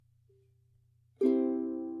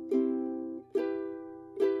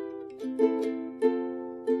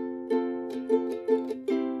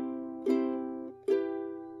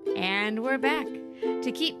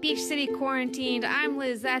to Keep Beach City Quarantined. I'm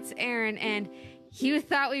Liz, that's Aaron, and you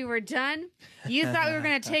thought we were done? You thought we were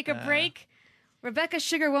going to take a break? Rebecca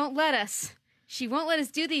Sugar won't let us. She won't let us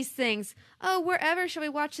do these things. Oh, wherever shall we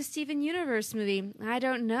watch the Steven Universe movie? I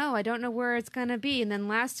don't know. I don't know where it's going to be. And then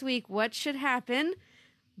last week, what should happen?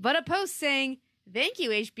 But a post saying, thank you,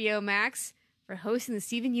 HBO Max, for hosting the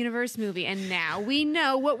Steven Universe movie. And now we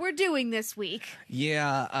know what we're doing this week.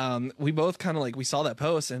 Yeah, we both kind of we saw that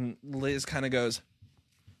post, and Liz kind of goes,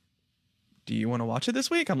 do you want to watch it this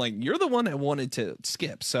week? I'm like, you're the one that wanted to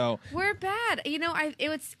skip, so we're bad. You know,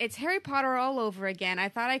 it's Harry Potter all over again. I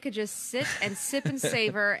thought I could just sit and sip and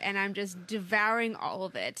savor, and I'm just devouring all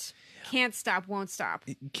of it. Can't stop, won't stop.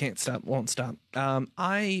 Can't stop, won't stop.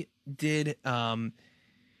 I did. I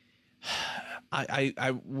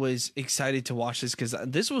was excited to watch this because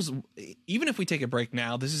this was, even if we take a break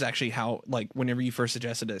now, this is actually how, whenever you first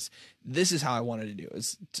suggested this is how I wanted to do it,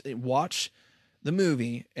 is to watch the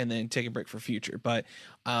movie and then take a break for future. But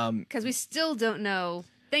because we still don't know.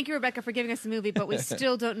 Thank you, Rebecca, for giving us the movie, but we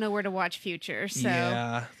still don't know where to watch future. So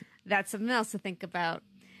yeah, that's something else to think about.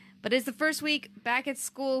 But it's the first week back at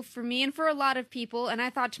school for me and for a lot of people, and I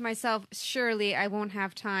thought to myself, surely I won't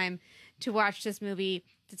have time to watch this movie,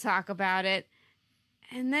 to talk about it.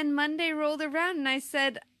 And then Monday rolled around and I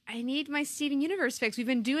said, I need my Steven Universe fix. We've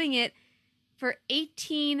been doing it for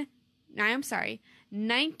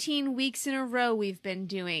 19 weeks in a row. We've been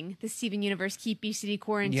doing the Steven Universe Keep Beach City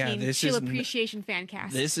Quarantine Chill Appreciation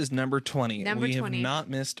Fancast. This is number 20. We have not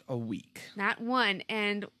missed a week. Not one.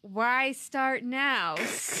 And why start now?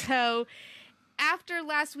 So after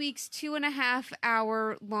last week's 2.5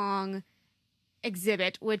 hour long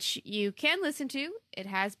exhibit, which you can listen to, it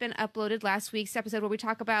has been uploaded, last week's episode where we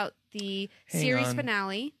talk about the series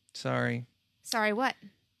finale. Sorry, what?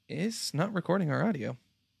 It's not recording our audio.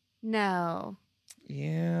 No.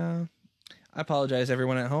 Yeah, I apologize,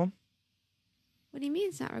 everyone at home. What do you mean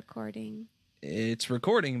it's not recording? It's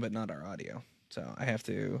recording, but not our audio. So I have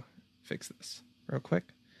to fix this real quick.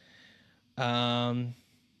 Should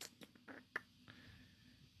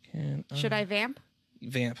I vamp?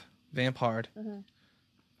 Vamp hard.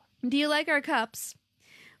 Mm-hmm. Do you like our cups?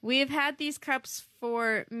 We have had these cups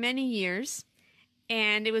for many years,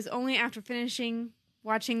 and it was only after finishing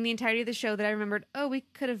watching the entirety of the show that I remembered, we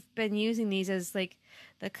could have been using these as the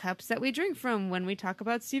cups that we drink from when we talk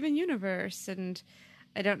about Steven Universe, and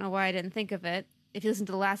I don't know why I didn't think of it. If you listen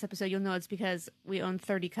to the last episode, you'll know it's because we own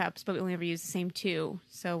 30 cups, but we only ever use the same 2,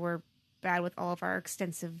 so we're bad with all of our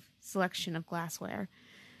extensive selection of glassware.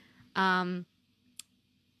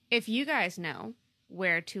 If you guys know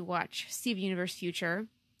where to watch Steven Universe Future,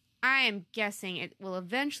 I am guessing it will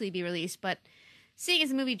eventually be released, but seeing as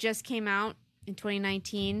the movie just came out in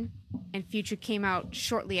 2019 and Future came out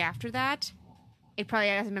shortly after that, it probably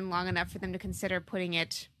hasn't been long enough for them to consider putting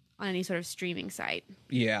it on any sort of streaming site.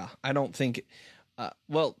 Yeah, I don't think...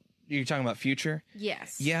 you're talking about Future?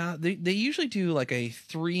 Yes. Yeah, they usually do a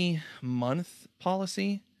 3-month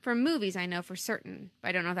policy. For movies, I know for certain, but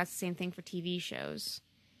I don't know if that's the same thing for TV shows.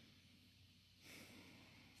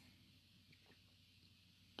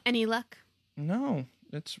 Any luck? No,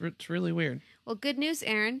 it's really weird. Well, good news,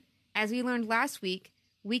 Aaron. As we learned last week,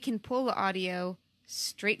 we can pull the audio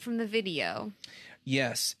straight from the video.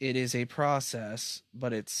 Yes, it is a process,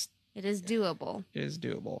 but it is doable. It is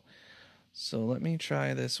doable. So let me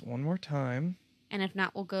try this one more time. And if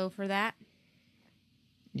not, we'll go for that.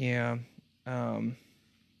 Yeah. I'm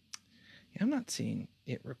not seeing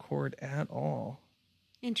it record at all.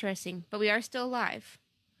 Interesting. But we are still live.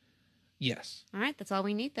 Yes. All right, that's all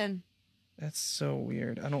we need then. That's so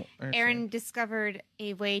weird. I don't understand. Aaron discovered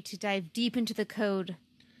a way to dive deep into the code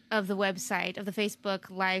of the website, of the Facebook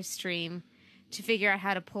live stream, to figure out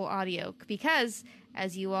how to pull audio. Because,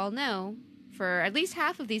 as you all know, for at least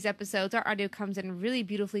half of these episodes, our audio comes in really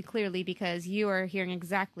beautifully clearly because you are hearing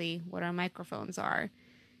exactly what our microphones are.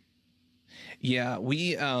 Yeah,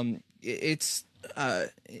 it's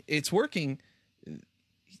working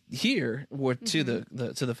here to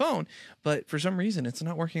the phone, but for some reason it's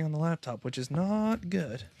not working on the laptop, which is not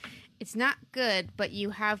good. It's not good, but you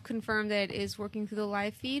have confirmed that it is working through the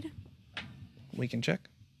live feed? We can check.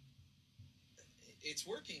 It's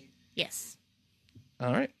working. Yes.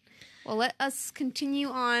 All right. Well, let us continue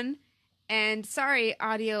on. And sorry,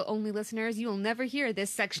 audio-only listeners, you will never hear this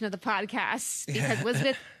section of the podcast because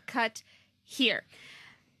Elizabeth cut here.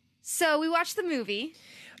 So we watched the movie.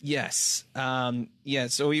 Yes.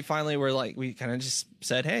 So we finally were we kind of just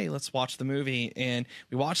said, hey, let's watch the movie. And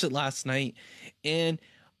we watched it last night. And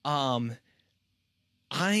I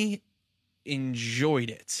enjoyed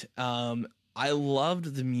it. I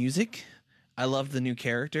loved the music. I loved the new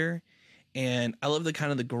character. And I love the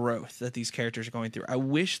kind of the growth that these characters are going through. I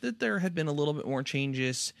wish that there had been a little bit more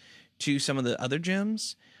changes to some of the other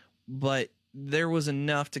gems, but there was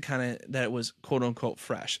enough to kind of that it was quote unquote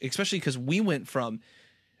fresh, especially because we went from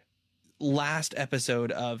last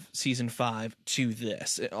episode of season 5 to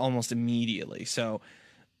this almost immediately. So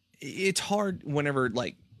it's hard whenever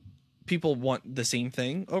like people want the same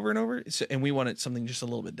thing over and over, and we wanted something just a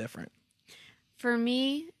little bit different. For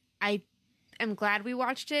me, I am glad we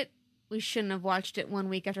watched it. We shouldn't have watched it 1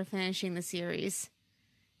 week after finishing the series.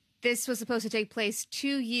 This was supposed to take place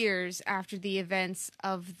 2 years after the events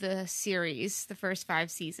of the series, the first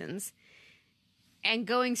 5 seasons. And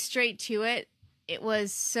going straight to it, it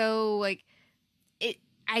was so, like,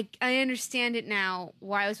 I understand it now,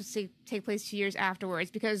 why it was supposed to take place 2 years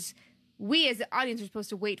afterwards, because we as the audience were supposed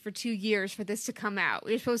to wait for 2 years for this to come out.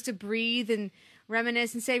 We were supposed to breathe and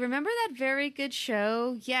reminisce and say, remember that very good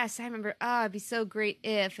show? Yes, I remember. It'd be so great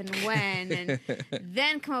if and when. And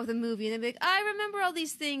then come up with a movie and then be like, I remember all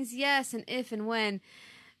these things. Yes, and if and when.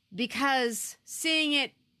 Because seeing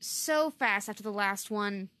it so fast after the last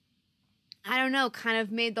one, I don't know, kind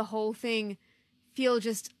of made the whole thing feel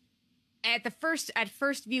just at first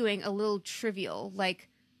viewing a little trivial. Like,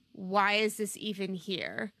 why is this even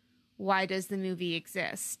here? Why does the movie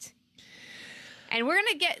exist? And we're going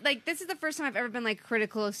to get, like, this is the first time I've ever been, like,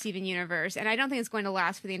 critical of Steven Universe. And I don't think it's going to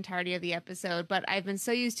last for the entirety of the episode. But I've been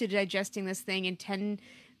so used to digesting this thing in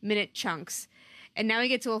 10-minute chunks. And now we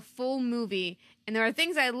get to a full movie. And there are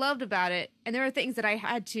things I loved about it. And there are things that I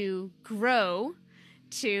had to grow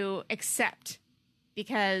to accept.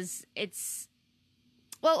 Because it's...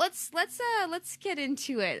 Well, let's get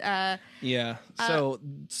into it. Yeah. So,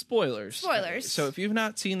 spoilers. Spoilers. So, if you've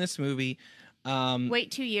not seen this movie...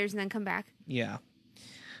 wait 2 years and then come back. Yeah.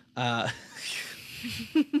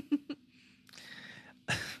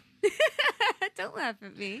 Don't laugh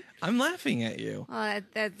at me. I'm laughing at you. Well,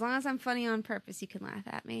 as long as I'm funny on purpose, you can laugh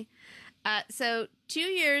at me. So 2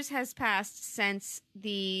 years has passed since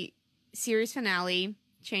the series finale,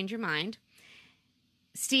 Change Your Mind.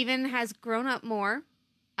 Steven has grown up more.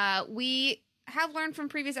 We have learned from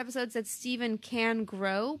previous episodes that Steven can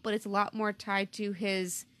grow, but it's a lot more tied to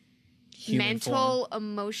his mental,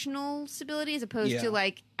 emotional stability as opposed to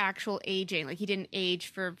like actual aging. Like he didn't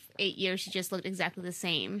age for 8 years; he just looked exactly the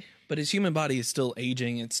same. But his human body is still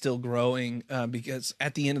aging; it's still growing. Because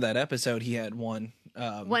at the end of that episode, he had one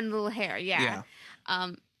little hair. Yeah.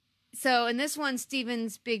 So in this one,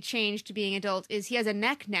 Steven's big change to being adult is he has a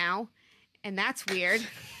neck now, and that's weird.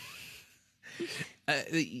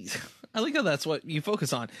 I like how that's what you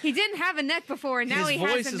focus on. He didn't have a neck before, and now he has a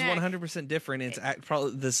neck. His voice is 100% different. It's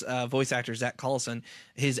probably this voice actor, Zach Collison,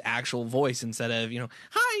 his actual voice instead of,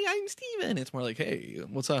 hi, I'm Steven. It's more like, hey,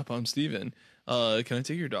 what's up? I'm Steven. Can I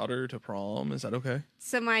take your daughter to prom? Is that okay?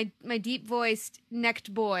 So my deep-voiced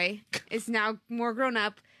necked boy is now more grown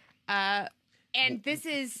up. And this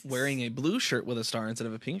is... wearing a blue shirt with a star instead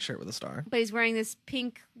of a pink shirt with a star. But he's wearing this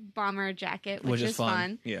pink bomber jacket, which is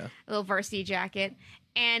fun. Yeah. A little varsity jacket.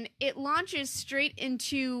 And it launches straight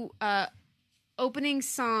into opening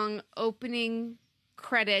song, opening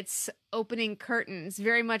credits, opening curtains.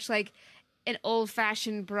 Very much like an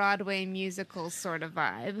old-fashioned Broadway musical sort of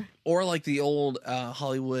vibe. Or like the old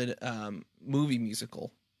Hollywood movie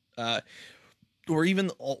musical. Or even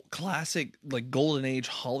classic, like, Golden Age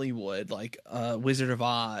Hollywood, like Wizard of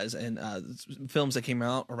Oz and films that came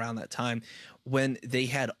out around that time when they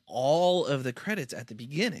had all of the credits at the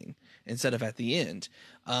beginning instead of at the end,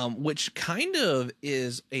 which kind of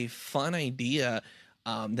is a fun idea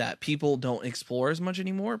that people don't explore as much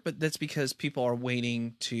anymore. But that's because people are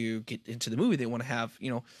waiting to get into the movie. They want to have,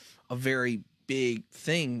 a very big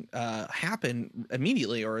thing happen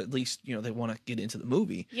immediately, or at least they want to get into the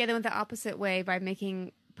movie. Yeah, they went the opposite way by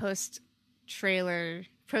making post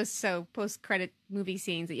credit movie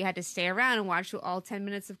scenes that you had to stay around and watch all 10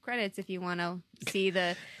 minutes of credits if you want to see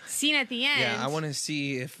the scene at the end. Yeah, I want to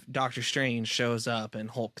see if Doctor Strange shows up in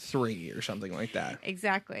Hulk 3 or something like that.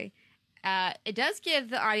 Exactly. It does give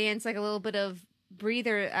the audience like a little bit of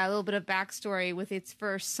breather, a little bit of backstory with its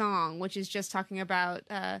first song, which is just talking about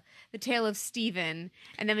the tale of Steven.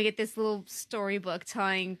 And then we get this little storybook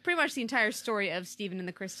telling pretty much the entire story of Steven and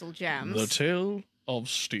the Crystal Gems. The Tale of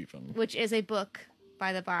Steven. Which is a book,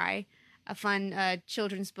 by the by. A fun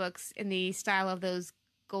children's books in the style of those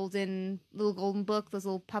those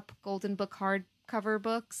little pup golden book hardcover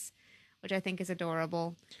books, which I think is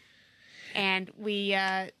adorable. And we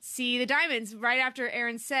see the diamonds right after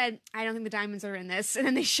Aaron said, I don't think the diamonds are in this. And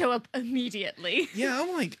then they show up immediately. Yeah,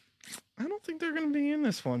 I'm like, I don't think they're going to be in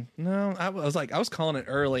this one. No, I was calling it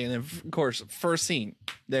early. And then, of course, first scene,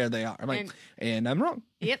 there they are. I'm like, and I'm wrong.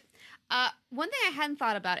 Yep. One thing I hadn't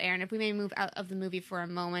thought about, Aaron, if we may move out of the movie for a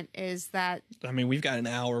moment, is that I mean, we've got an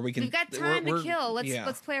hour. We've got time to kill.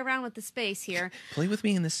 Let's play around with the space here. Play with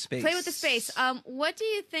me in this space. Play with the space. What do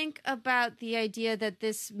you think about the idea that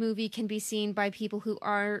this movie can be seen by people who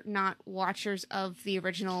are not watchers of the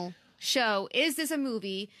original show? Is this a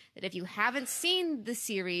movie that if you haven't seen the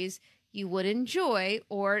series, you would enjoy,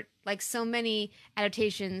 or like so many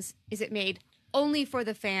adaptations, is it made only for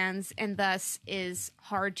the fans and thus is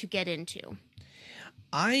hard to get into?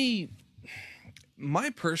 My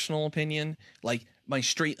personal opinion, like my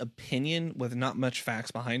straight opinion with not much facts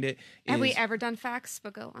behind it, have we ever done facts?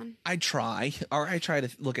 But go on. I try to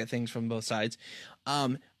look at things from both sides.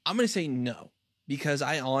 I'm going to say no, because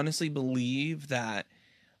I honestly believe that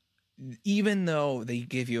even though they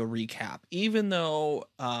give you a recap, even though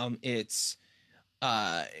it's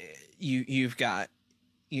you've got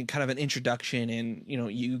kind of an introduction, and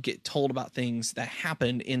you get told about things that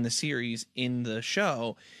happened in the series, in the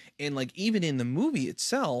show, and like even in the movie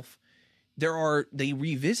itself, they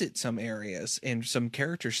revisit some areas and some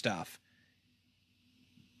character stuff.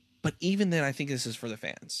 But even then, I think this is for the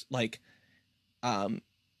fans. Like,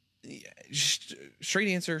 straight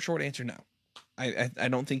answer, short answer, no. I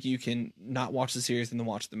don't think you can not watch the series and then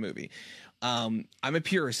watch the movie. I'm a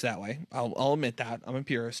purist that way. I'll admit that. I'm a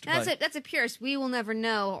purist. That's a purist. We will never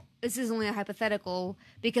know. This is only a hypothetical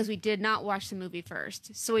because we did not watch the movie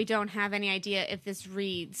first. So we don't have any idea if this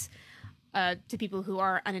reads to people who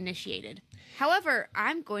are uninitiated. However,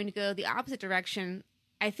 I'm going to go the opposite direction.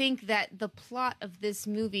 I think that the plot of this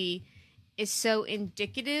movie is so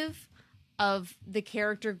indicative of the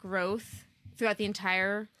character growth throughout the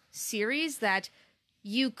entire series that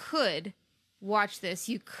you could watch this,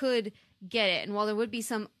 you could get it, and while there would be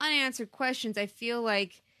some unanswered questions, I feel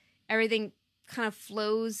like everything kind of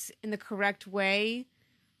flows in the correct way.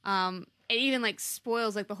 It even like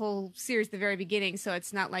spoils like the whole series at the very beginning, so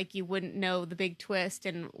it's not like you wouldn't know the big twist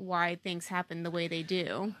and why things happen the way they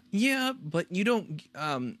do. Yeah, but you don't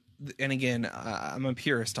and again, I'm a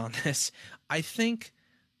purist on this. I think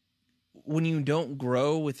when you don't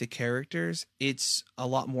grow with the characters, it's a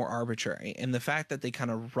lot more arbitrary. And the fact that they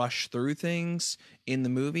kind of rush through things in the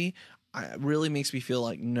movie really makes me feel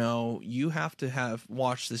like, no, you have to have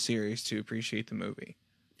watched the series to appreciate the movie.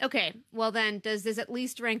 Okay, well then, does this at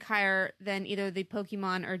least rank higher than either the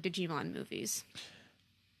Pokemon or Digimon movies?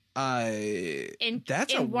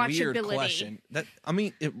 That's a weird question.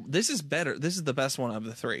 This is better. This is the best one of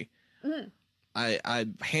the three. Mm-hmm. I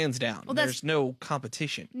hands down. Well, there's no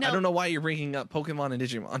competition. No. I don't know why you're bringing up Pokemon and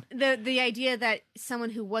Digimon. The idea that someone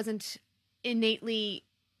who wasn't innately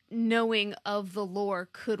knowing of the lore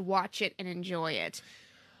could watch it and enjoy it.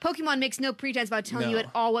 Pokemon makes no pretense about telling you at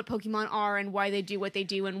all what Pokemon are and why they do what they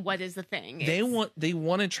do and what is the thing. They want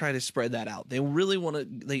to try to spread that out. They really want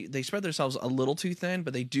to. They spread themselves a little too thin,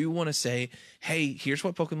 but they do want to say, "Hey, here's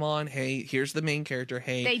what Pokemon. Hey, here's the main character.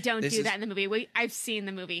 Hey." They don't do that in the movie. I've seen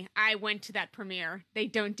the movie. I went to that premiere. They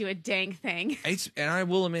don't do a dang thing. And I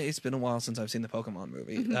will admit, it's been a while since I've seen the Pokemon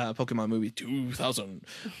movie. Pokemon movie 2000.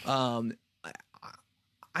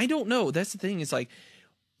 I don't know. That's the thing. It's like,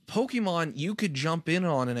 Pokemon, you could jump in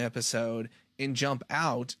on an episode and jump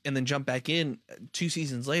out and then jump back in 2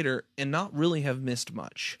 seasons later and not really have missed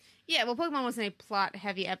much. Yeah, well, Pokemon wasn't a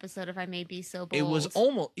plot-heavy episode, if I may be so bold.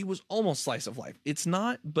 It was almost slice of life. It's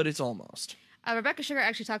not, but it's almost. Rebecca Sugar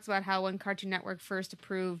actually talks about how when Cartoon Network first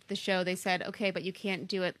approved the show, they said, okay, but you can't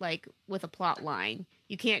do it like with a plot line.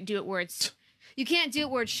 You can't do it where it's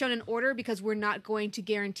shown in order because we're not going to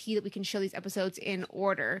guarantee that we can show these episodes in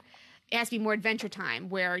order. It has to be more Adventure Time,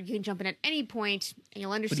 where you can jump in at any point and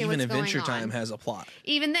you'll understand what's going on. But even Adventure Time has a plot.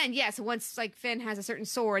 Even then, yeah. So once like Finn has a certain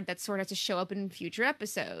sword, that sword has to show up in future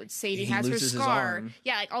episodes. Sadie has her scar.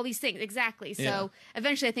 Yeah, like all these things. Exactly. So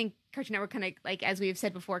eventually I think Cartoon Network kind of, like as we've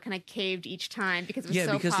said before, kind of caved each time because it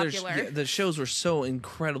was so popular. The shows were so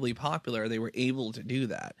incredibly popular, they were able to do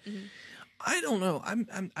that. Mm-hmm. I don't know.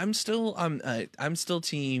 I'm still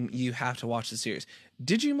team you have to watch the series.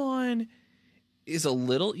 Digimon is a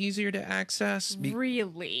little easier to access.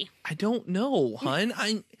 Really? I don't know, hun.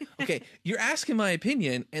 Okay, you're asking my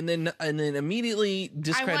opinion and then immediately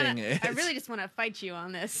discrediting it. I really just want to fight you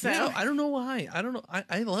on this. So. No, I don't know why. I don't know.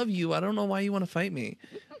 I love you. I don't know why you want to fight me.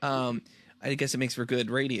 I guess it makes for good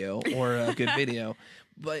radio or a good video.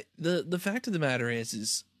 But the fact of the matter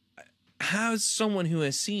is as someone who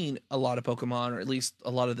has seen a lot of Pokemon, or at least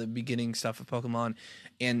a lot of the beginning stuff of Pokemon,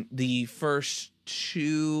 and the first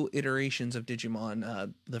 2 iterations of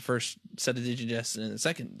Digimon, the first set of Digidestin and the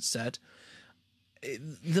second set,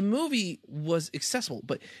 the movie was accessible,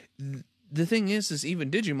 but the thing is even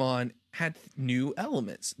Digimon had new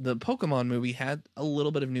elements. The Pokemon movie had a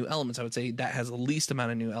little bit of new elements. I would say that has the least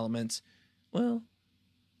amount of new elements. Well,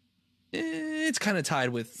 it's kind of tied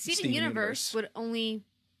with Steven Universe would only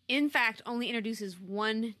introduces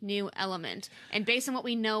one new element, and based on what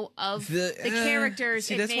we know of the characters,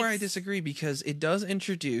 that's where I disagree, because it does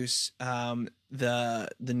introduce the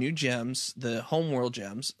new gems, the homeworld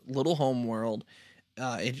gems, little homeworld.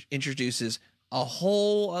 It introduces a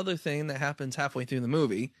whole other thing that happens halfway through the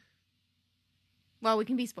movie. Well, we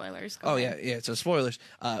can be spoilers. Go ahead. Yeah. So spoilers.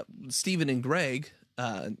 Steven and Greg.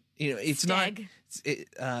 It's Steg.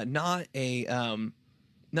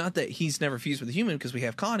 not that he's never fused with a human, because we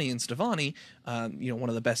have Connie and Stefani, one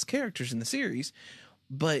of the best characters in the series,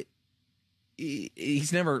 but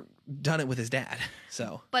he's never done it with his dad.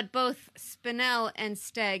 So, but both Spinel and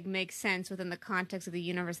Steg make sense within the context of the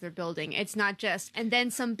universe they're building. It's not just, and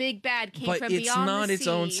then some big bad came from beyond the sea. But it's not its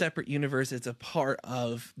own separate universe. It's a part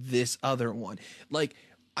of this other one. Like,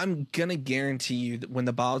 I'm gonna guarantee you that when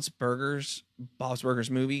the Bob's Burgers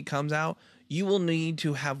movie comes out, you will need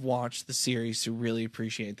to have watched the series to really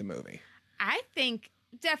appreciate the movie. I think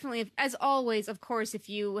definitely, as always, of course, if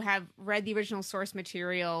you have read the original source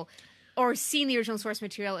material or seen the original source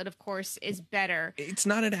material, it of course is better. It's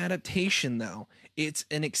not an adaptation, though. It's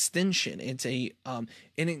an extension. It's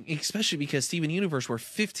especially because Steven Universe were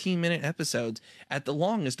 15-minute episodes, at the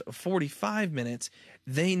longest 45 minutes.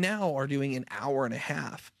 They now are doing an hour and a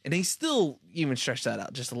half, and they still even stretch that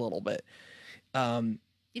out just a little bit.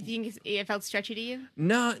 You think it felt stretchy to you?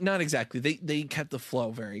 No, not exactly. They kept the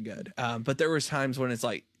flow very good. But there was times when it's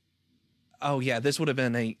like, oh yeah, this would have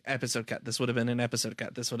been an episode cut. This would have been an episode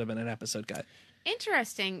cut. This would have been an episode cut.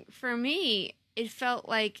 Interesting. For me, it felt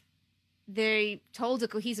like they told a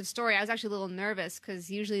cohesive story. I was actually a little nervous because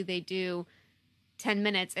usually they do 10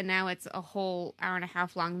 minutes and now it's a whole hour and a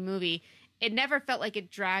half long movie. It never felt like it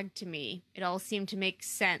dragged to me. It all seemed to make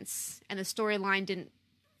sense, and the storyline didn't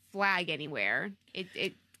flag anywhere.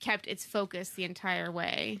 It kept its focus the entire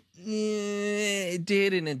way. It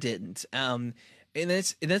did and it didn't. And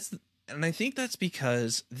I think that's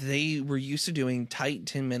because they were used to doing tight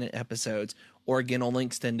 10-minute episodes, or again only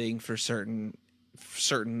extending for certain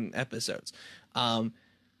episodes.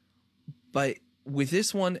 But with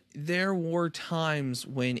this one, there were times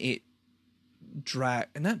when it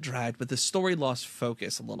not dragged, but the story lost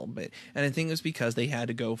focus a little bit. And I think it was because they had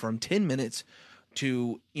to go from 10 minutes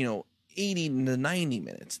to, 80 to 90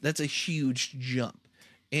 minutes. That's a huge jump.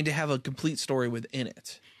 And to have a complete story within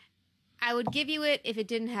it. I would give you it if it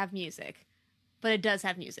didn't have music, but it does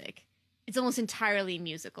have music. It's almost entirely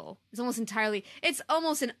musical. It's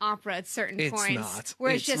almost an opera at certain points. It's not.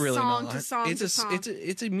 Where it's just really song not. to song to song.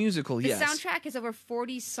 It's a musical, the yes. The soundtrack has over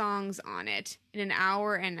 40 songs on it in an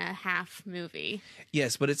hour and a half movie.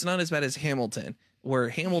 Yes, but it's not as bad as Hamilton, where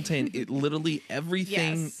Hamilton, literally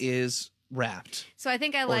everything yes. is rapped. So I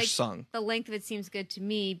think I like sung. The length of it seems good to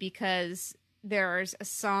me because there's a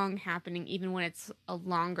song happening even when it's a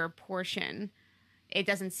longer portion. It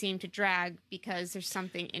doesn't seem to drag because there's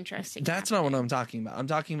something interesting. That's happening. not what I'm talking about. I'm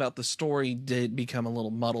talking about the story did become a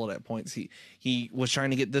little muddled at points. He was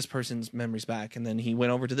trying to get this person's memories back, and then he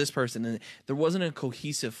went over to this person, and there wasn't a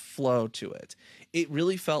cohesive flow to it. It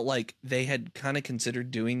really felt like they had kind of considered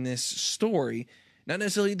doing this story. Not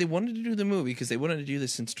necessarily they wanted to do the movie, because they wanted to do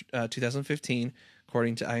this since 2015,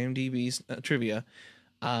 according to IMDb's trivia.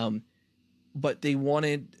 But they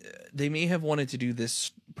may have wanted to do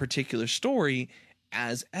this particular story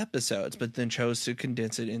as episodes, but then chose to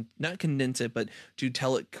but to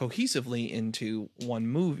tell it cohesively into one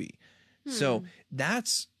movie. So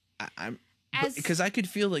that's because I could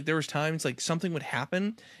feel like there was times like something would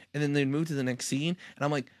happen and then they'd move to the next scene, and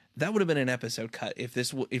I'm like, that would have been an episode cut. If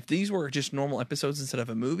these were just normal episodes instead of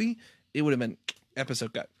a movie, it would have been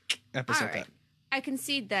episode cut. Cut. I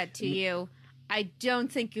concede that to you. I don't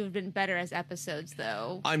think it would have been better as episodes,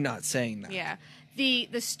 though. I'm not saying that. Yeah. The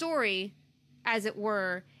story, as it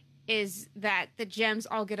were, is that the gems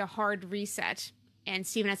all get a hard reset, and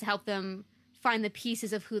Steven has to help them find the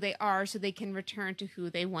pieces of who they are so they can return to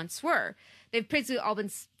who they once were. They've basically all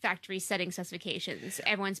been factory setting specifications.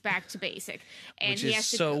 Everyone's back to basic. And which is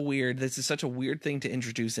so weird. This is such a weird thing to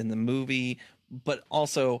introduce in the movie, but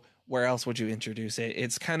also, where else would you introduce it?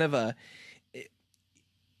 It's kind of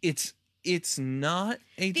it's not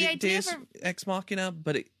a Deus Ex Machina,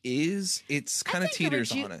 but it is. It's kind of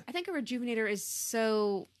teeters on it. I think a rejuvenator is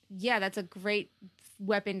so... Yeah, that's a great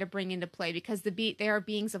weapon to bring into play because they are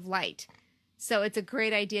beings of light. So it's a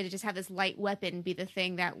great idea to just have this light weapon be the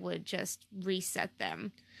thing that would just reset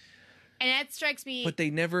them. And that strikes me. But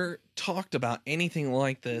they never talked about anything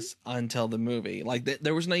like this until the movie. Like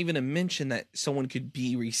there was not even a mention that someone could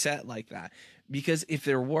be reset like that. Because if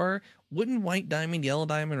there were, wouldn't White Diamond, Yellow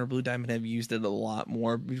Diamond, or Blue Diamond have used it a lot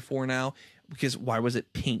more before now? Because why was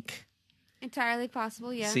it pink? Entirely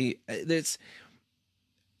possible, yeah. See, this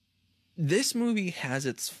movie has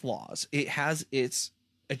its flaws. It has its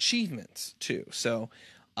achievements too. So,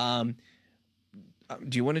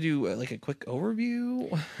 do you want to do like a quick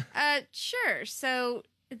overview? Sure. So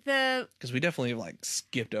because we definitely like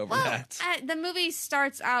skipped over that. The movie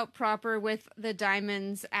starts out proper with the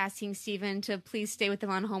Diamonds asking Steven to please stay with them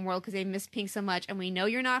on Homeworld because they miss Pink so much, and we know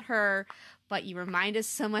you're not her, but you remind us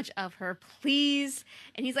so much of her, please.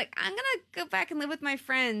 And he's like, I'm gonna go back and live with my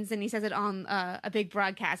friends, and he says it on a big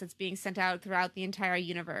broadcast that's being sent out throughout the entire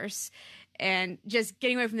universe. And just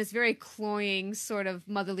getting away from this very cloying sort of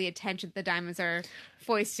motherly attention the Diamonds are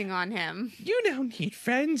foisting on him. You don't need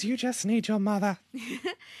friends, you just need your mother.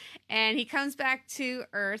 And he comes back to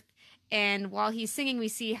Earth, and while he's singing, we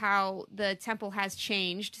see how the temple has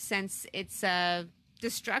changed since its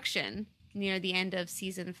destruction near the end of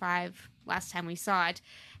season 5, last time we saw it.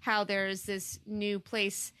 How there's this new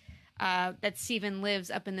place that Steven lives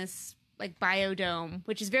up in this like biodome,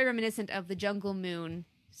 which is very reminiscent of the Jungle Moon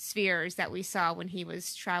spheres that we saw when he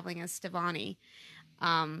was traveling as Stevani.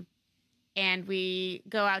 And we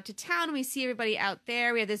go out to town and we see everybody out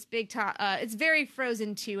there. We have this big it's very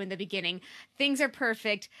Frozen 2 in the beginning. Things are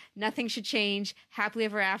perfect. Nothing should change. Happily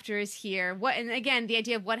Ever After is here. And again, the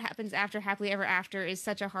idea of what happens after Happily Ever After is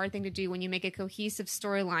such a hard thing to do when you make a cohesive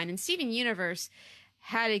storyline. And Steven Universe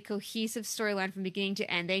had a cohesive storyline from beginning to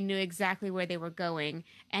end. They knew exactly where they were going,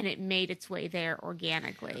 and it made its way there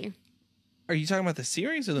organically. Are you talking about the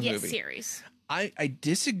series or the movie? Yes, series. I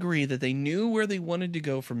disagree that they knew where they wanted to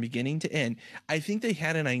go from beginning to end. I think they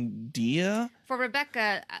had an idea. For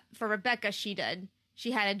Rebecca, she did.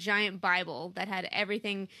 She had a giant Bible that had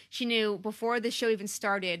everything. She knew before the show even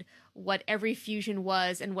started what every fusion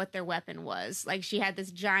was and what their weapon was. Like, she had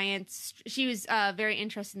this giant. She was very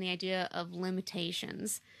interested in the idea of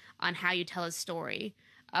limitations on how you tell a story.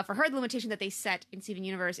 For her, the limitation that they set in Steven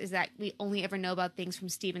Universe is that we only ever know about things from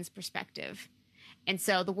Steven's perspective. And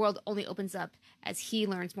so the world only opens up as he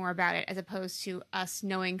learns more about it, as opposed to us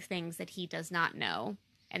knowing things that he does not know.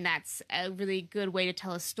 And that's a really good way to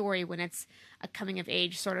tell a story when it's a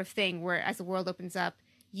coming-of-age sort of thing, where as the world opens up,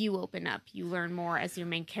 you open up. You learn more as your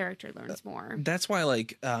main character learns more. That's why,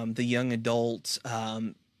 like, the young adult,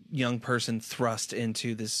 young person thrust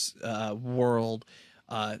into this world,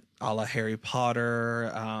 a la Harry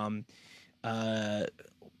Potter,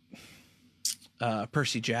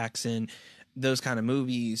 Percy Jackson, those kind of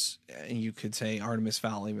movies, and you could say Artemis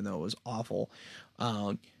Fowl, even though it was awful.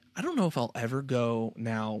 I don't know if I'll ever go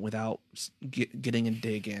now without getting a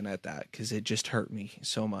dig in at that, because it just hurt me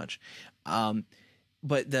so much.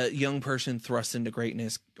 But the young person thrust into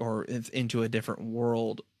greatness or into a different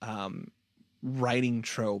world, writing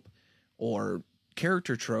trope or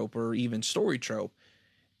character trope or even story trope,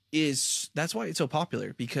 that's why it's so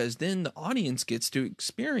popular, because then the audience gets to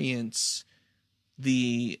experience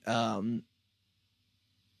the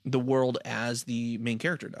world as the main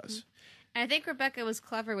character does. And I think Rebecca was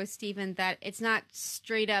clever with Steven that it's not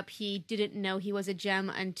straight up he didn't know he was a gem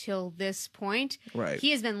until this point. Right.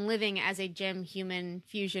 He has been living as a gem-human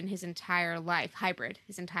fusion his entire life, hybrid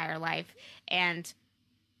his entire life. And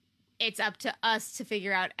it's up to us to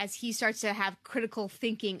figure out as he starts to have critical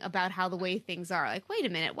thinking about how the way things are. Like, wait a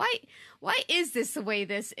minute, why is this the way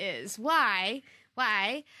this is? Why?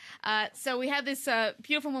 So we have this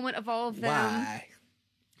beautiful moment of all of them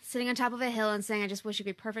sitting on top of a hill and saying, I just wish it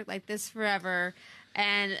could be perfect like this forever.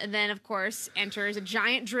 And then, of course, enters a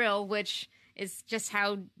giant drill, which is just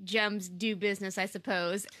how gems do business, I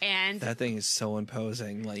suppose. And that thing is so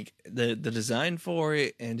imposing. Like, the design for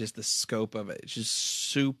it and just the scope of it. It's just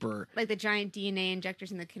super. Like the giant DNA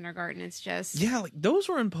injectors in the kindergarten. It's just. Yeah, like those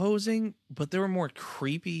were imposing, but they were more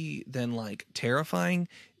creepy than like terrifying.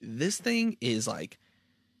 This thing is like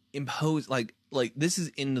imposed. Like this is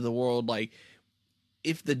into the world. Like,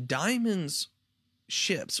 if the Diamonds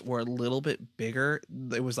ships were a little bit bigger,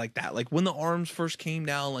 it was like that. Like when the arms first came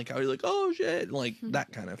down, like I was like, oh shit, like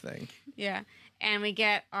that kind of thing. Yeah. And we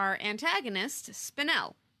get our antagonist,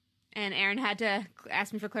 Spinel. And Aaron had to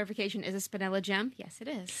ask me for clarification. Is a Spinel a gem? Yes, it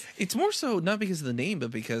is. It's more so not because of the name, but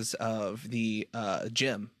because of the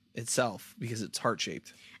gem itself, because it's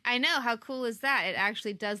heart-shaped. I know. How cool is that? It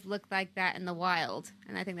actually does look like that in the wild.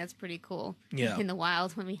 And I think that's pretty cool. Yeah. In the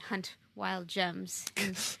wild when we hunt wild gems.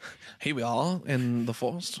 Here we are in the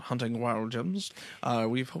forest hunting wild gems.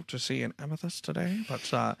 We've hoped to see an amethyst today,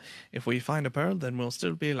 but if we find a pearl, then we'll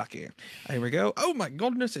still be lucky. Here we go. Oh my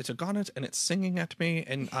goodness, it's a garnet and it's singing at me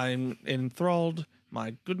and I'm enthralled.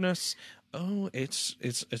 My goodness. Oh, it's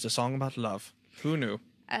a song about love. Who knew?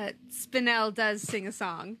 Spinel does sing a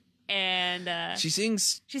song. And she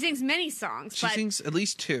sings many songs. She sings at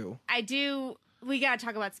least two. We got to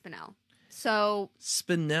talk about Spinel. So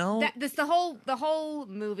Spinel, the whole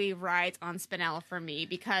movie rides on Spinel for me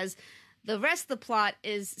because the rest of the plot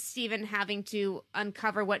is Steven having to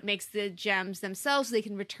uncover what makes the gems themselves so they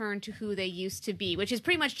can return to who they used to be, which is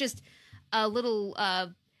pretty much just a little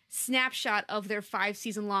snapshot of their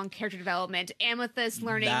 5-season-long character development. Amethyst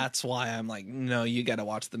learning. That's why I'm like, no, you got to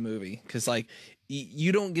watch the movie because like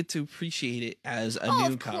you don't get to appreciate it as a newcomer.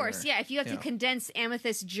 Of course, yeah. If you have to condense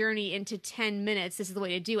Amethyst's journey into 10 minutes, this is the way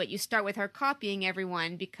to do it. You start with her copying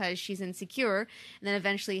everyone because she's insecure, and then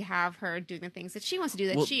eventually have her doing the things that she wants to do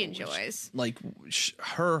that she enjoys.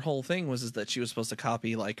 Her whole thing was that she was supposed to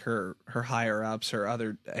copy like her higher ups, her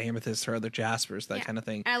other Amethysts, her other Jaspers, that kind of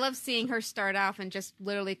thing. And I love seeing her start off and just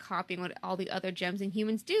literally copying what all the other gems and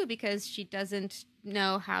humans do because she doesn't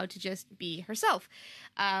know how to just be herself.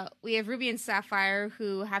 We have Ruby and Sapphire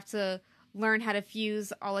who have to learn how to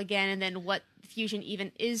fuse all again and then what fusion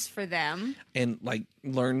even is for them. And like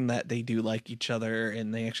learn that they do like each other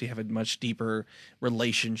and they actually have a much deeper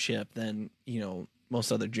relationship than,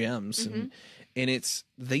 most other gems. Mm-hmm.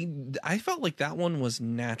 And I felt like that one was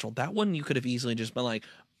natural. That one you could have easily just been like,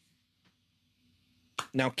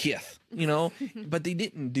 now Kith, but they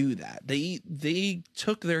didn't do that. They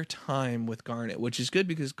took their time with Garnet, which is good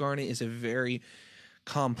because Garnet is a very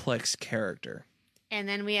complex character. And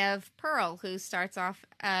then we have Pearl, who starts off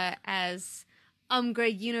as Umbra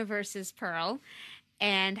Universe's Pearl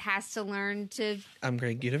and has to learn to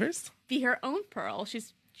Umbra Universe be her own Pearl. She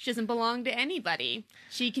doesn't belong to anybody.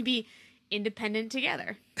 She can be independent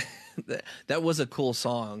together. That was a cool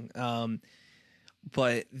song.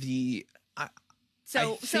 But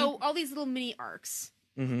So all these little mini arcs,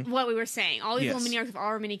 what we were saying, all these little mini arcs of all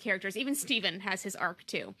our mini characters, even Steven has his arc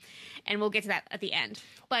too. And we'll get to that at the end.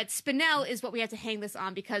 But Spinel is what we have to hang this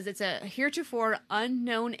on because it's a heretofore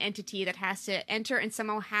unknown entity that has to enter and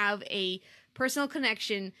somehow have a personal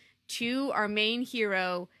connection to our main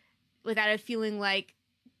hero without it feeling like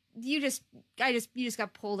you just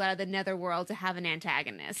got pulled out of the netherworld to have an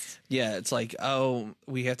antagonist. Yeah, it's like, oh,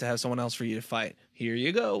 we have to have someone else for you to fight. Here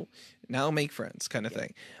you go. Now make friends kind of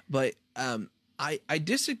thing. But I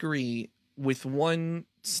disagree with one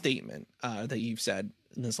statement that you've said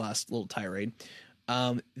in this last little tirade,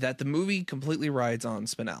 that the movie completely rides on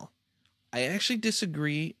Spinel. I actually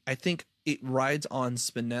disagree. I think it rides on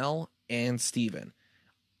Spinel and Steven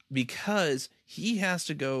because he has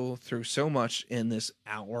to go through so much in this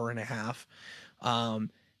hour and a half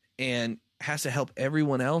and has to help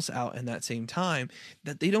everyone else out in that same time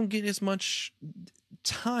that they don't get as much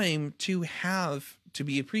time to have to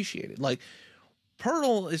be appreciated. Like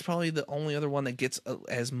Pearl is probably the only other one that gets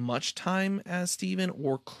as much time as Steven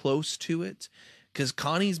or close to it because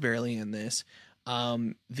Connie's barely in this.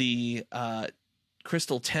 The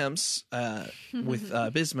Crystal Temps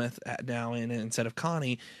with Bismuth now in it instead of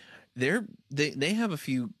Connie, they have a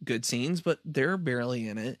few good scenes, but they're barely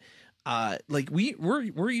in it. Like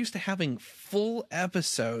we're used to having full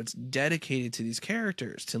episodes dedicated to these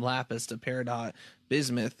characters, to Lapis, to Peridot,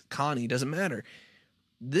 Bismuth, Connie, doesn't matter.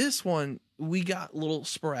 This one we got little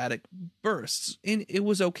sporadic bursts, and it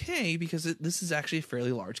was okay because this is actually a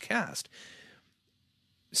fairly large cast.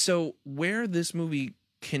 So where this movie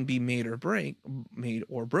can be made or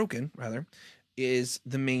broken rather, is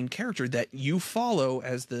the main character that you follow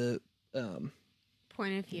as the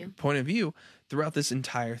point of view throughout this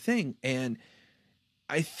entire thing. And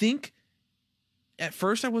I think at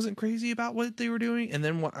first I wasn't crazy about what they were doing, and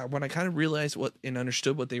then when I kind of realized and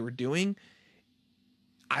understood what they were doing,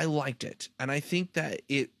 I liked it. And I think that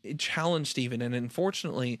it challenged Steven. And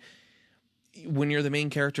unfortunately, when you're the main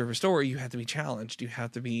character of a story, you have to be challenged. You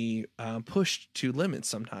have to be pushed to limits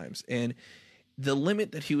sometimes. And the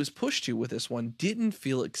limit that he was pushed to with this one didn't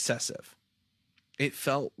feel excessive. It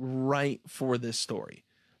felt right for this story.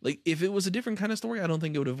 Like if it was a different kind of story, I don't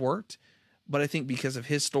think it would have worked. But I think because of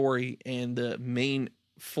his story and the main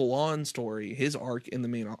full-on story, his arc in the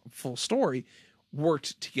main full story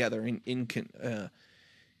worked together in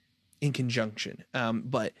conjunction.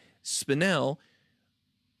 But Spinel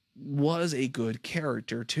was a good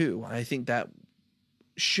character too. I think that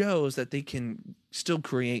shows that they can still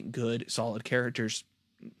create good, solid characters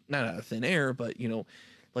not out of thin air, but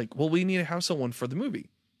like, well, we need to have someone for the movie.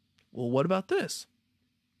 Well, what about this?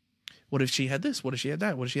 What if she had this? What if she had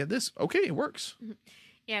that? What if she had this? Okay, it works.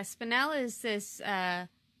 Yeah, Spinell is this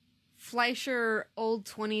Fleischer old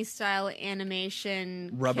 20s style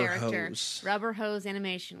animation Rubber character. hose. Rubber hose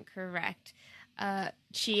animation, correct.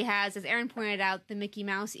 She has, as Aaron pointed out, the Mickey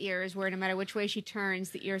Mouse ears, where no matter which way she turns,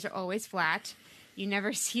 the ears are always flat. You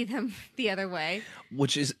never see them the other way.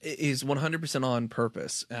 Which is 100% on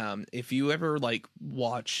purpose. If you ever like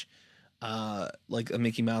watch like a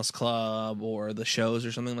Mickey Mouse Club or the shows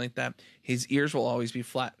or something like that, his ears will always be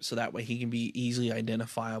flat, so that way he can be easily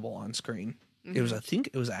identifiable on screen. I think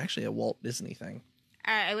it was actually a Walt Disney thing.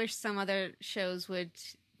 I wish some other shows would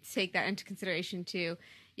take that into consideration too.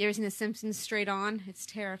 You ever seen The Simpsons straight on? It's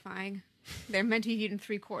terrifying. They're meant to be viewed in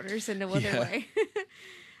 3/4 and no other way.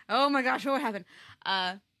 Oh my gosh, what happened?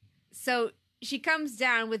 So she comes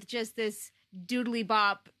down with just this doodly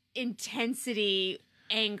bop intensity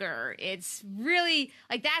anger. It's really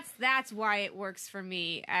like that's why it works for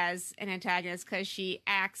me as an antagonist, because she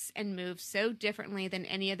acts and moves so differently than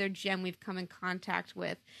any other gem we've come in contact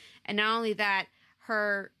with. And not only that,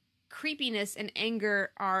 her creepiness and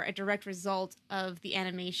anger are a direct result of the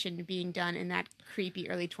animation being done in that creepy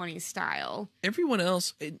early 20s style. Everyone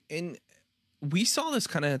else, and we saw this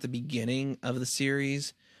kind of at the beginning of the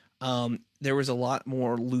series. There was a lot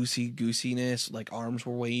more loosey-goosiness, like arms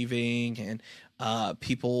were waving, and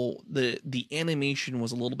the animation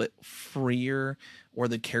was a little bit freer, or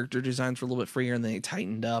the character designs were a little bit freer, and they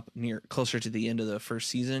tightened up closer to the end of the first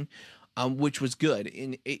season, which was good.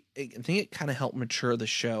 And I think it kind of helped mature the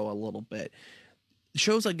show a little bit.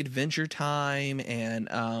 Shows like Adventure Time and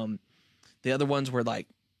the other ones where like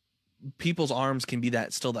people's arms can be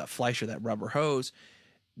that Fleischer, that rubber hose.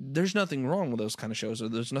 There's nothing wrong with those kind of shows, or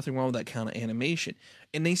there's nothing wrong with that kind of animation,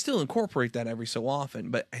 and they still incorporate that every so often.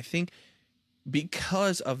 But I think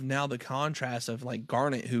because of now the contrast of like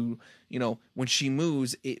Garnet, who, when she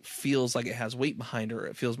moves, it feels like it has weight behind her.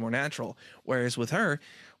 It feels more natural. Whereas with her,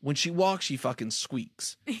 when she walks, she fucking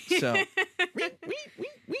squeaks. So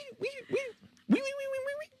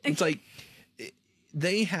it's like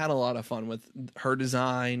they had a lot of fun with her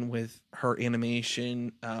design, with her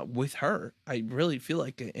animation, with her. I really feel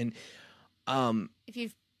like it. And if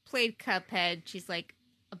you've played Cuphead, she's like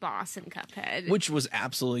a boss in Cuphead, which was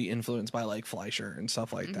absolutely influenced by like Fleischer and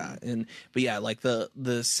stuff like that. But yeah, like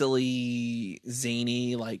the silly,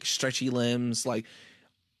 zany, like stretchy limbs, like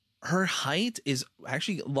her height is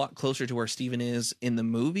actually a lot closer to where Steven is in the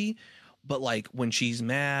movie. But like when she's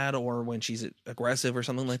mad or when she's aggressive or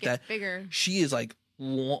something like that, bigger. She is like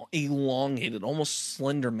elongated, almost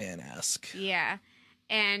Slender Man-esque. Yeah.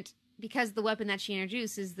 And because the weapon that she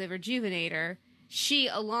introduces, the Rejuvenator, she,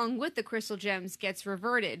 along with the crystal gems, gets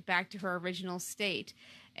reverted back to her original state.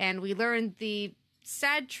 And we learned the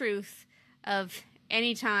sad truth of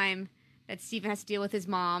any time that Steven has to deal with his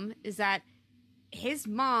mom is that his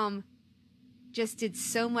mom just did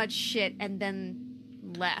so much shit and then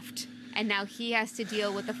left. And now he has to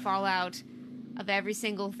deal with the fallout of every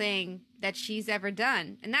single thing that she's ever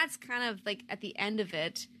done. And that's kind of like at the end of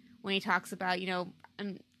it when he talks about,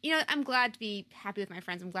 I'm glad to be happy with my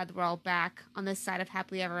friends. I'm glad that we're all back on this side of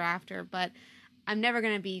happily ever after, but I'm never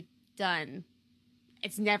going to be done.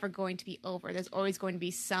 It's never going to be over. There's always going to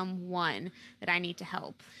be someone that I need to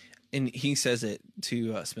help. And he says it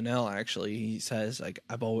to Spinell, actually. He says, like,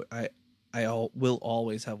 I will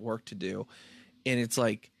always have work to do. And it's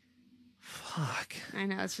like, fuck. I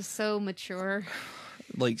know, it's just so mature.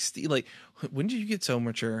 Like, when did you get so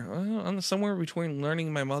mature? I'm somewhere between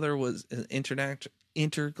learning my mother was an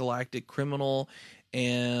intergalactic criminal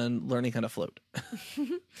and learning how to float.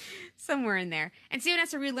 Somewhere in there. And Steven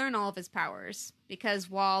has to relearn all of his powers, because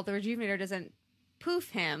while the Rejuvenator doesn't poof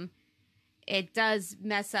him, it does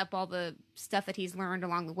mess up all the stuff that he's learned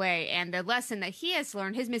along the way. And the lesson that he has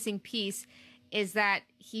learned, his missing piece, is that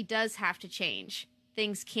he does have to change.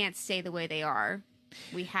 Things can't stay the way they are.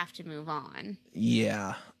 We have to move on.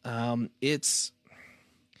 Yeah. And that's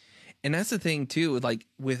the thing too, like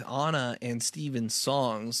with Anna and Steven's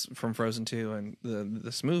songs from Frozen 2 and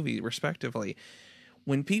this movie respectively,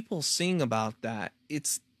 when people sing about that,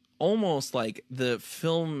 it's almost like the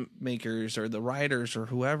filmmakers or the writers or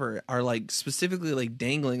whoever are like specifically like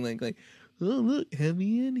dangling like oh look,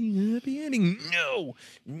 happy ending. No.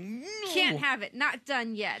 Can't have it. Not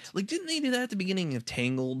done yet. Like, didn't they do that at the beginning of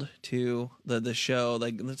Tangled too? The show,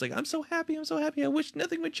 like it's like I'm so happy. I wish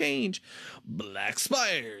nothing would change. Black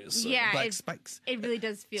spires. Yeah, Black spikes. It really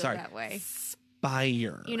does feel that way.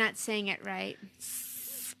 Spire. You're not saying it right.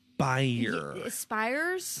 Spire.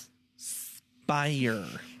 Spires. Spire.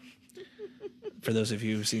 for those of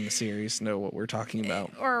you who've seen the series, know what we're talking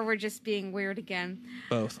about. Or we're just being weird again.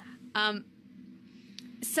 Both.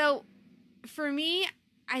 So, for me,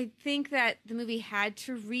 I think that the movie had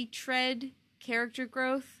to retread character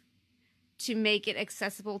growth to make it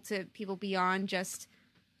accessible to people beyond just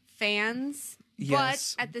fans.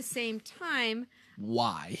 Yes. But at the same time...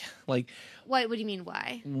 Why? Like... What do you mean,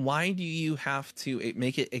 why? Why do you have to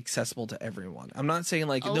make it accessible to everyone? I'm not saying,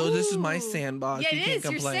 like, no, this is my sandbox. Yeah, you it can't is.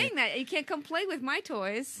 come You're play. saying that. You can't come play with my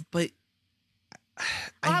toys. But...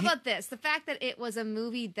 How about this? The fact that it was a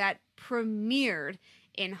movie that premiered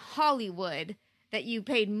in Hollywood that you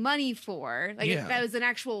paid money for. Like, Yeah. that was an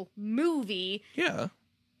actual movie. Yeah.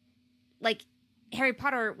 Like, Harry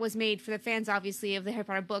Potter was made for the fans, obviously, of the Harry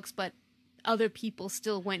Potter books, but other people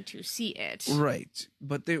still went to see it. Right.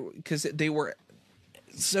 But because they were...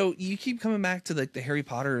 So you keep coming back to like the Harry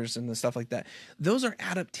Potters and the stuff like that. Those are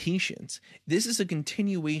adaptations. This is a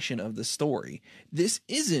continuation of the story. This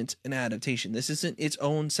isn't an adaptation. This isn't its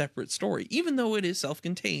own separate story, even though it is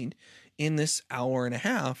self-contained in this hour and a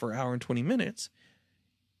half or hour and 20 minutes.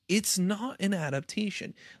 It's not an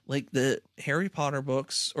adaptation. Like the Harry Potter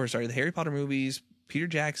books, or sorry, the Harry Potter movies, Peter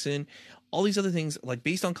Jackson, all these other things, like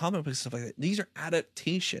based on comic books and stuff like that. These are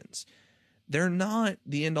adaptations. They're not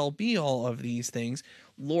the end-all be-all of these things.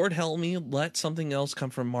 Lord help me, let something else come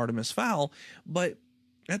from Artemis Fowl. But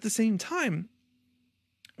at the same time,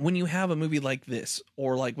 when you have a movie like this,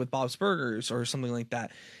 or like with Bob's Burgers or something like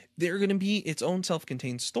that, they're going to be its own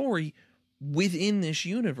self-contained story within this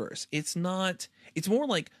universe. It's not... It's more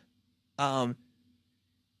like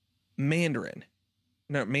Mandalorian,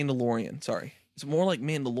 sorry. It's more like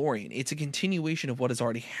Mandalorian. It's a continuation of what has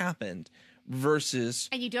already happened. Versus...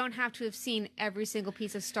 And you don't have to have seen every single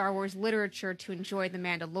piece of Star Wars literature to enjoy The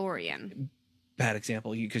Mandalorian. Bad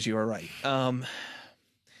example, because you are right. And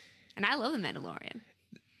I love The Mandalorian.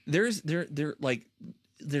 There's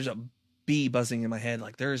a bee buzzing in my head.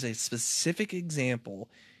 Like, there is a specific example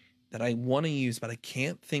that I want to use, but I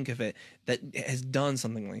can't think of it, that has done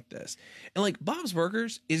something like this. And like Bob's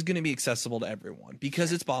Burgers is going to be accessible to everyone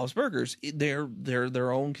because it's Bob's Burgers. They're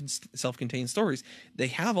their own self-contained stories. They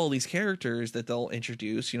have all these characters that they'll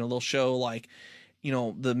introduce. You know, they'll show like, you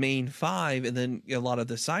know, the main five, and then a lot of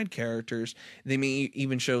the side characters. They may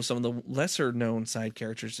even show some of the lesser known side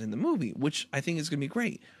characters in the movie, which I think is going to be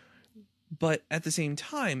great. But at the same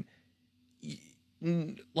time,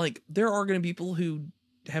 like there are going to be people who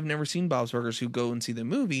have never seen Bob's Burgers who go and see the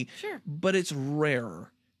movie. Sure. But it's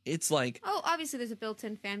rare. It's like... Oh, obviously there's a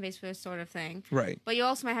built-in fan base for this sort of thing. Right. But you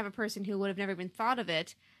also might have a person who would have never even thought of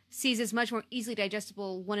it, sees as much more easily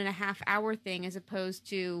digestible 1.5 hour thing as opposed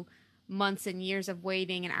to months and years of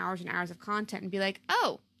waiting and hours of content, and be like,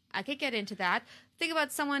 oh, I could get into that. Think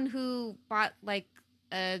about someone who bought like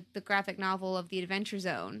the graphic novel of The Adventure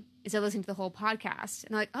Zone instead of listening to the whole podcast.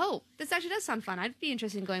 And they're like, oh, this actually does sound fun. I'd be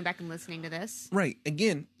interested in going back and listening to this. Right.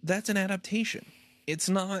 Again, that's an adaptation. It's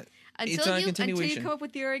not... It's not a continuation. Until you come up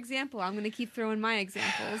with your example, I'm going to keep throwing my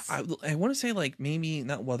examples. I want to say like maybe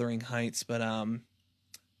not Wuthering Heights, but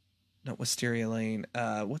not Wisteria Lane.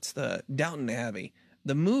 What's the Downton Abbey?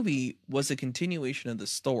 The movie was a continuation of the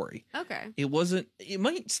story. Okay. It wasn't. It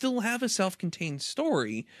might still have a self-contained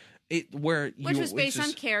story. Which was based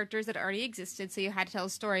on characters that already existed, so you had to tell a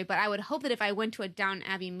story. But I would hope that if I went to a Downton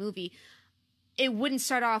Abbey movie, it wouldn't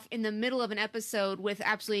start off in the middle of an episode with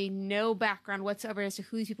absolutely no background whatsoever as to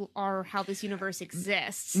who these people are or how this universe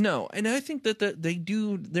exists. No, and I think that they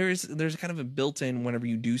do. There's kind of a built-in whenever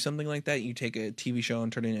you do something like that, you take a TV show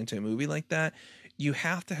and turn it into a movie like that. You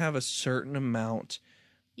have to have a certain amount.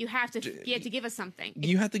 You have to give us something.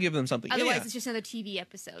 You have to give them something. Otherwise, it's just another TV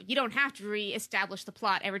episode. You don't have to re-establish the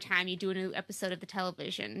plot every time you do a new episode of the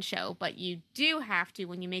television show, but you do have to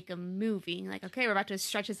when you make a movie. Like, okay, we're about to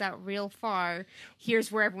stretch this out real far.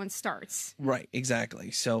 Here's where everyone starts. Right,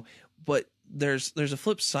 exactly. So, but there's a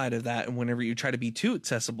flip side of that, and whenever you try to be too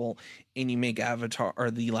accessible and you make Avatar or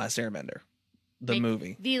The Last Airbender,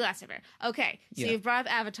 movie. The Last Airbender. Okay, so you've brought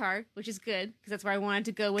up Avatar, which is good, because that's where I wanted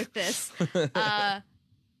to go with this.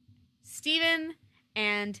 Steven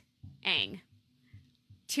and Aang.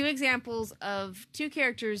 Two examples of two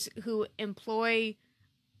characters who employ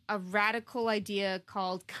a radical idea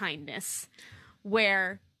called kindness,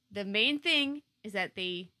 where the main thing is that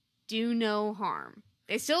they do no harm.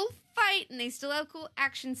 They still fight and they still have cool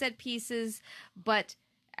action set pieces, but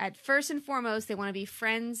at first and foremost, they want to be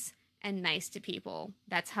friends and nice to people.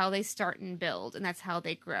 That's how they start and build, and that's how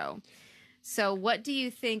they grow. So what do you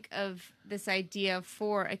think of this idea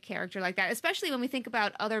for a character like that, especially when we think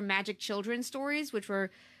about other Magic Children stories, which were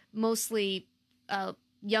mostly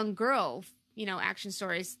young girl action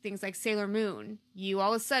stories, things like Sailor Moon. You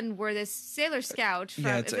all of a sudden were this Sailor Scout from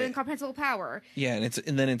it's incomprehensible power. Yeah,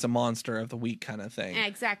 and then it's a monster of the week kind of thing.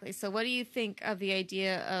 Exactly. So what do you think of the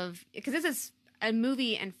idea of, because this is a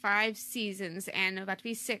movie and 5 seasons and about to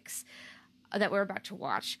be 6 that we're about to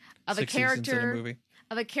watch, of 6 a character seasons in a movie.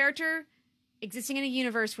 of a character existing in a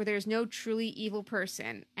universe where there's no truly evil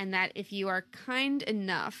person, and that if you are kind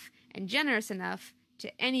enough and generous enough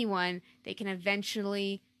to anyone, they can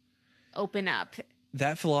eventually open up.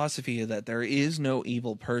 That philosophy that there is no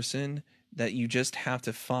evil person, that you just have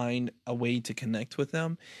to find a way to connect with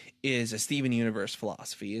them, is a Steven Universe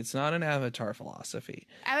philosophy. It's not an Avatar philosophy.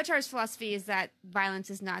 Avatar's philosophy is that violence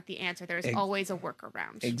is not the answer. There is always a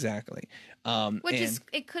workaround. Exactly.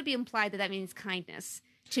 It could be implied that means kindness.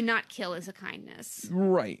 To not kill is a kindness.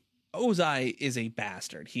 Right. Ozai is a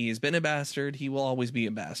bastard. He has been a bastard. He will always be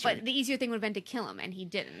a bastard. But the easier thing would have been to kill him, and he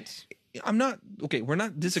didn't. We're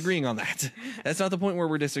not disagreeing on that. That's not the point where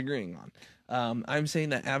we're disagreeing on. I'm saying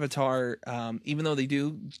that Avatar, even though they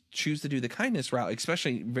do choose to do the kindness route,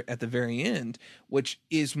 especially at the very end, which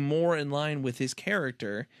is more in line with his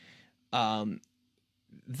character than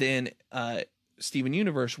Steven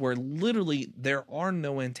Universe, where literally there are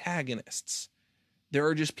no antagonists. There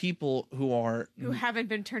are just people who haven't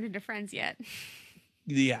been turned into friends yet.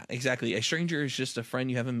 Yeah, exactly. A stranger is just a friend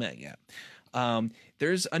you haven't met yet.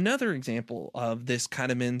 There's another example of this kind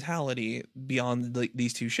of mentality beyond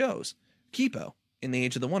these 2 shows. Kipo in the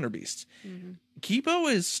Age of the Wonder Beasts. Mm-hmm. Kipo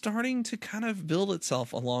is starting to kind of build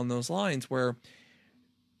itself along those lines where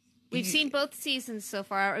we've seen both seasons so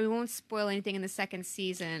far. We won't spoil anything in the second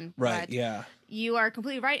season. Right, yeah. You are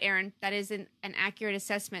completely right, Aaron. That is an accurate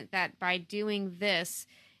assessment, that by doing this,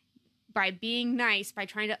 by being nice, by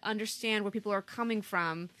trying to understand where people are coming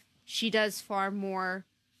from, she does far more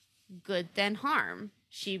good than harm.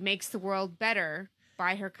 She makes the world better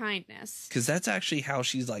by her kindness. Because that's actually how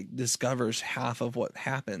she's discovers half of what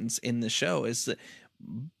happens in the show, is that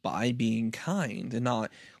by being kind and not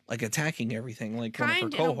attacking everything like one of her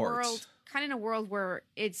cohorts. Kind in a world where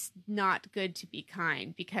it's not good to be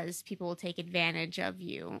kind, because people will take advantage of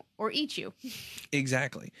you or eat you.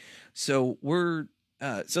 Exactly. So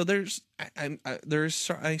there's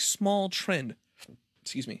a small trend.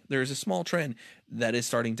 Excuse me. There's a small trend that is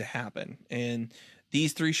starting to happen, and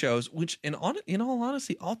these 3 shows, which in all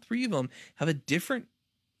honesty, all 3 of them have a different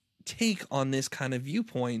take on this kind of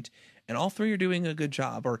viewpoint, and all 3 are doing a good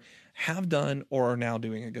job, or have done, or are now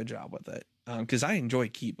doing a good job with it. Because I enjoy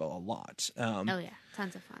Kipo a lot. Oh yeah,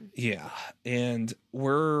 tons of fun. Yeah, and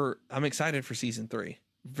I'm excited for season 3.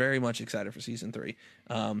 Very much excited for season 3.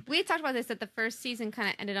 We had talked about this, that the first season kind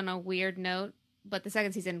of ended on a weird note, but the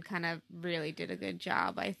second season kind of really did a good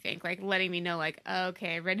job, I think. Letting me know,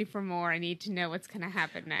 okay, ready for more. I need to know what's going to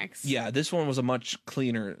happen next. Yeah, this one was a much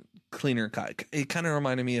cleaner cut. It kind of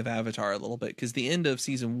reminded me of Avatar a little bit, because the end of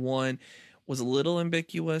season 1 was a little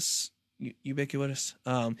ambiguous.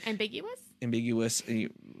 Ambiguous,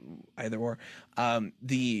 either or. In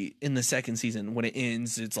the second season, when it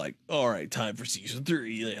ends, it's all right, time for season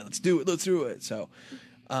 3. Yeah, let's do it. So,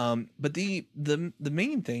 but the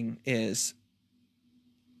main thing is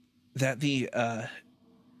that the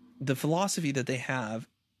philosophy that they have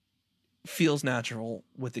feels natural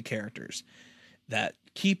with the characters. That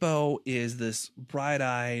Kipo is this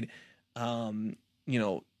bright-eyed,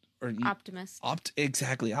 optimist.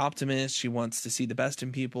 Exactly, optimist. She wants to see the best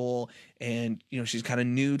in people, and she's kind of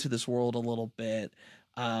new to this world a little bit.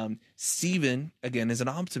 Steven, again, is an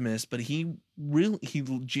optimist, but he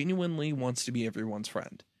genuinely wants to be everyone's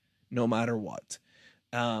friend, no matter what.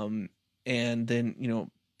 And then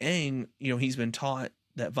Aang, he's been taught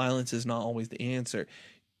that violence is not always the answer.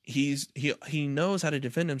 He knows how to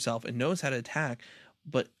defend himself and knows how to attack,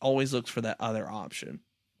 but always looks for that other option.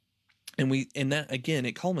 And that, again,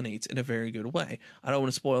 it culminates in a very good way. I don't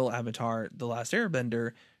want to spoil Avatar: The Last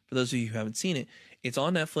Airbender for those of you who haven't seen it. It's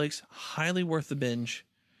on Netflix, highly worth the binge.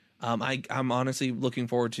 I'm honestly looking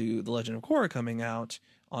forward to The Legend of Korra coming out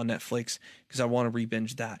on Netflix, because I want to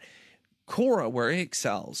re-binge that. Korra, where it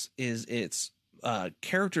excels, is its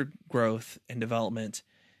character growth and development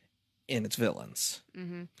in its villains.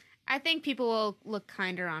 Mm-hmm. I think people will look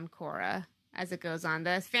kinder on Korra as it goes on.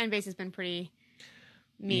 The fan base has been pretty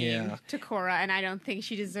mean to Korra, and I don't think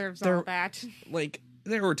she deserves all that.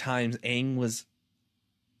 There were times Aang was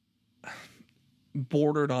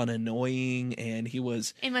bordered on annoying, and he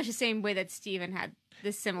was in much the same way that Steven had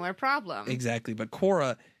this similar problem. Exactly, but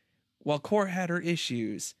Korra, while Korra had her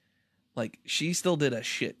issues, she still did a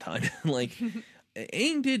shit ton.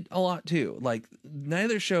 Aang did a lot too.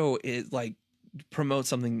 Neither show is promotes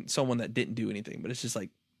someone that didn't do anything, but it's just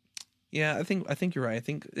Yeah, I think you're right. I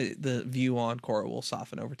think the view on Korra will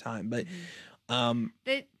soften over time, but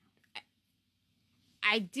That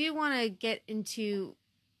I do want to get into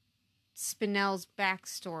Spinell's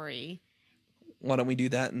backstory. why don't we do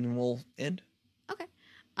that and we'll end? Okay.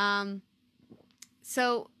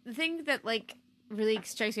 So the thing that like really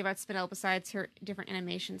strikes me about Spinell, besides her different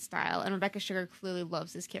animation style, and Rebecca Sugar clearly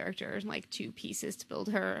loves this character in like 2 pieces to build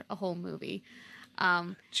her a whole movie.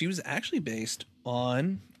 She was actually based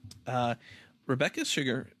on Rebecca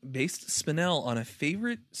Sugar based Spinell on a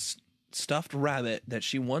favorite stuffed rabbit that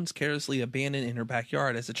she once carelessly abandoned in her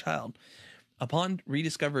backyard as a child. Upon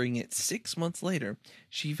rediscovering it 6 months later,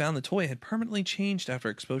 she found the toy had permanently changed after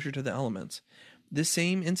exposure to the elements. This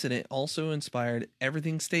same incident also inspired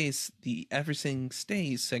Everything Stays, the Everything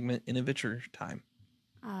Stays segment in Adventure Time.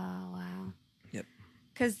 Oh, wow. Yep.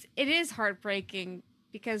 Because it is heartbreaking,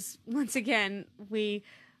 because once again,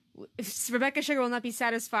 Rebecca Sugar will not be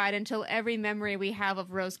satisfied until every memory we have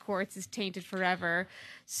of Rose Quartz is tainted forever.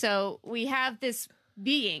 So we have this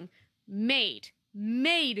being made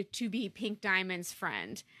to be Pink Diamond's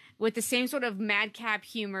friend, with the same sort of madcap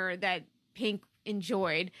humor that Pink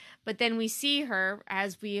enjoyed. But then we see her,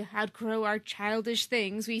 as we outgrow our childish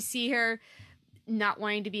things, we see her not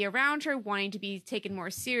wanting to be around her, wanting to be taken more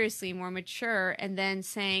seriously, more mature, and then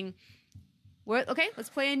saying, well, okay, let's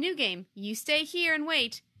play a new game. You stay here and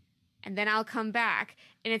wait, and then I'll come back.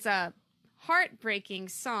 And it's a heartbreaking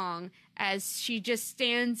song as she just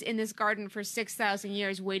stands in this garden for 6,000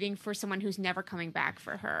 years waiting for someone who's never coming back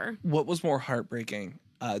for her. What was more heartbreaking?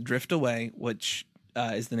 Drift Away, which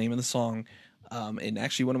is the name of the song, and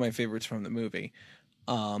actually one of my favorites from the movie,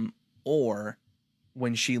 or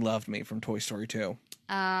When She Loved Me from Toy Story 2.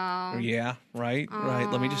 Oh. Yeah, right? Right.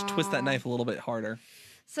 Let me just twist that knife a little bit harder.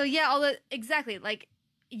 So yeah, exactly. Like,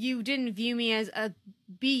 you didn't view me as a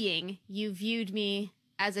being. You viewed me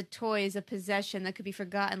as a toy, as a possession that could be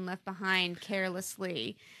forgotten, left behind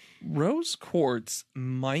carelessly. Rose Quartz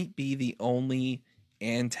might be the only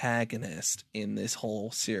antagonist in this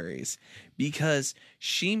whole series, because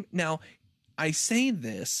I say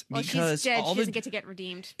this because she's dead. She doesn't get to get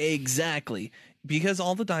redeemed. Exactly. Because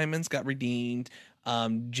all the diamonds got redeemed.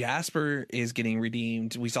 Jasper is getting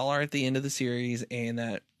redeemed. We saw her at the end of the series,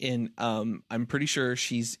 and I'm pretty sure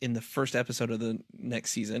she's in the first episode of the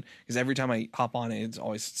next season, because every time I hop on it, it's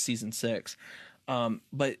always season 6.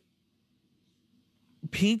 But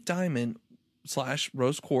Pink Diamond /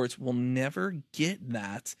 Rose Quartz will never get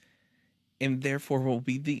that, and therefore will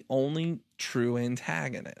be the only true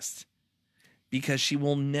antagonist, because she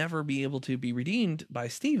will never be able to be redeemed by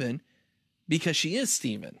Steven, because she is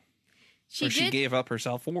Steven. She gave up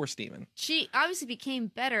herself for Steven. She obviously became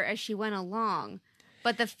better as she went along.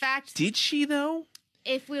 But the fact... Did she, though?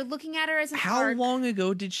 If we're looking at her as an How arc... long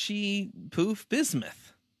ago did she poof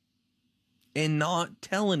bismuth and not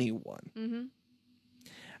tell anyone? Mm-hmm.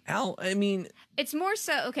 I mean... It's more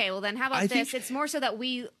so... Okay, well then how about this? It's more so that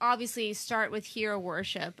we obviously start with hero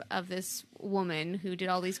worship of this woman who did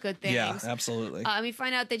all these good things. Yeah, absolutely. And we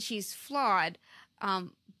find out that she's flawed.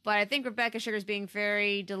 But I think Rebecca Sugar is being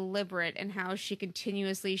very deliberate in how she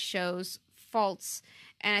continuously shows faults.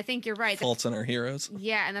 And I think you're right. Faults in our heroes.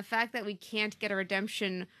 Yeah, and the fact that we can't get a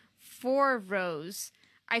redemption for Rose,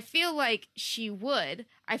 I feel like she would.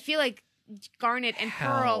 I feel like Garnet and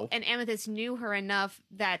Pearl and Amethyst knew her enough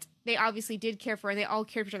that they obviously did care for her, and they all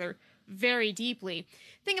cared for each other very deeply.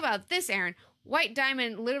 Think about this, Aaron. White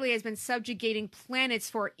Diamond literally has been subjugating planets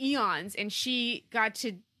for eons, and she got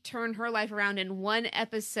to turn her life around in one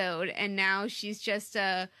episode, and now she's just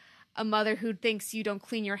a mother who thinks you don't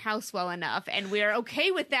clean your house well enough, and we're okay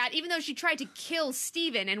with that, even though she tried to kill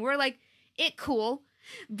Steven, and we're like, cool.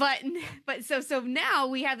 But so now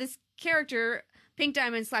we have this character, Pink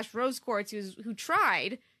Diamond / Rose Quartz, who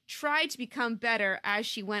tried to become better as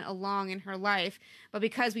she went along in her life, but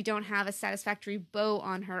because we don't have a satisfactory bow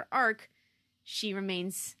on her arc, she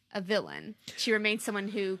remains a villain. She remains someone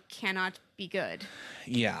who cannot be good.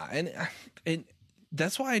 Yeah, and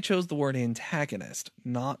that's why I chose the word antagonist,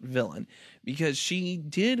 not villain, because she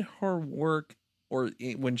did her work, or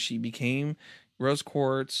when she became Rose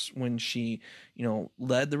Quartz, when she,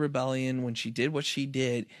 led the rebellion, when she did what she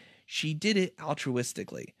did it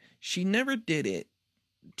altruistically. She never did it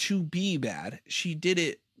to be bad. She did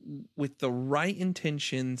it with the right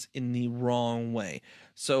intentions in the wrong way.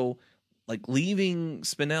 So, like, leaving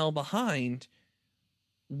Spinell behind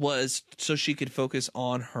was so she could focus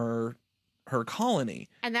on her colony.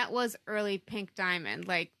 And that was early Pink Diamond.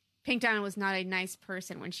 Like, Pink Diamond was not a nice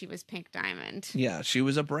person when she was Pink Diamond. Yeah, she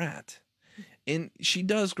was a brat. And she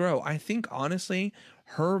does grow. I think, honestly,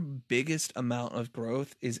 her biggest amount of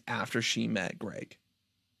growth is after she met Greg.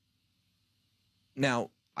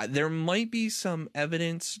 Now, there might be some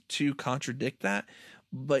evidence to contradict that,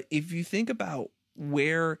 but if you think about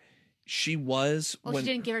where she was Well, when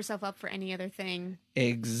she didn't give herself up for any other thing.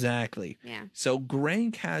 exactly. Yeah. So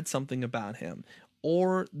Greg had something about him,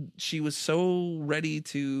 or she was so ready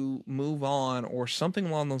to move on, or something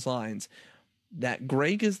along those lines, that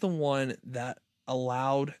Greg is the one that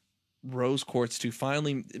allowed Rose Quartz to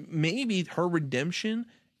finally, maybe her redemption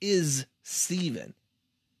is Steven.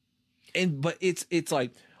 But it's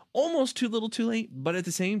like almost too little too late, but at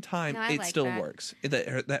the same time No, I it like still that. works.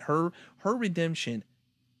 That her redemption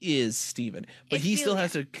is Steven, but It he feel- still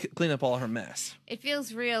has to clean up all her mess. It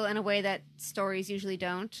feels real in a way that stories usually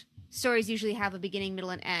don't. Stories usually have a beginning, middle,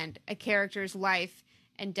 and end. A character's life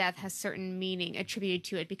and death has certain meaning attributed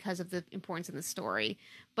to it because of the importance of the story.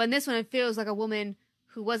 But in this one, it feels like a woman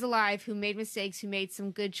who was alive, who made mistakes, who made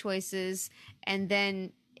some good choices, and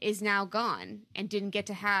then is now gone and didn't get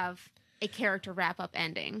to have a character wrap-up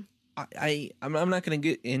ending. I'm not going to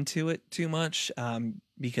get into it too much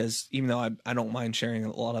because even though I don't mind sharing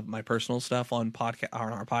a lot of my personal stuff on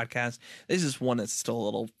our podcast, this is one that's still a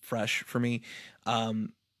little fresh for me.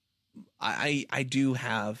 I do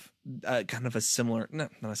have kind of a similar,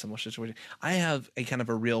 not a similar situation. I have a kind of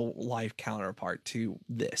a real life counterpart to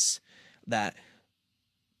this, that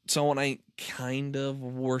someone I kind of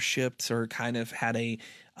worshipped or kind of had a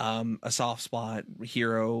soft spot,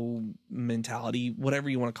 hero mentality, whatever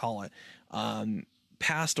you want to call it,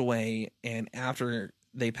 passed away. And after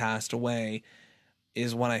they passed away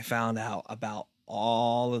is when I found out about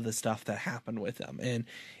all of the stuff that happened with them.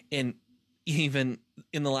 And even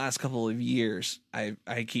in the last couple of years,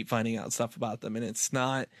 I keep finding out stuff about them, and it's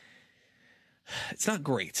not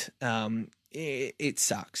great. It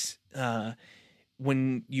sucks.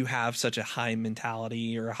 When you have such a high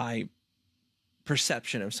mentality or a high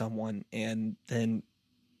perception of someone, and then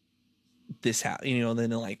this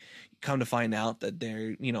then like come to find out that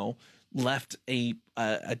they're, left a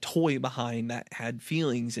toy behind that had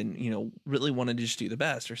feelings and, really wanted to just do the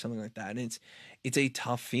best or something like that. And it's a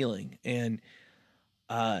tough feeling. And,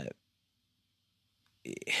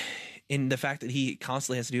 in the fact that he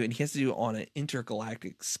constantly has to do it, and he has to do it on an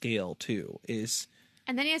intergalactic scale too, is.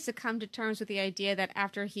 And then he has to come to terms with the idea that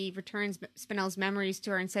after he returns Spinell's memories to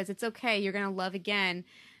her and says, it's okay, you're going to love again,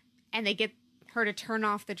 and they get her to turn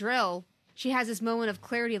off the drill, she has this moment of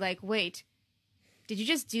clarity like, wait, did you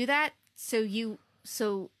just do that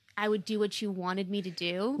so I would do what you wanted me to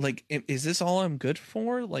do? Like, is this all I'm good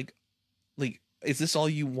for? Like, is this all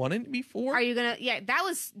you wanted me for? Are you going to... Yeah,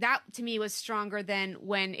 that to me was stronger than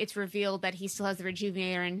when it's revealed that he still has the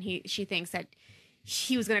rejuvenator and she thinks that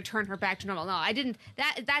he was going to turn her back to normal. No, I didn't.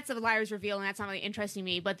 That's a liar's reveal, and that's not really interesting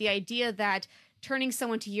me. But the idea that turning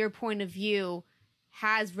someone to your point of view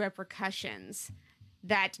has repercussions,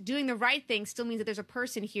 that doing the right thing still means that there's a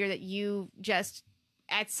person here that you just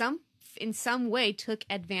in some way took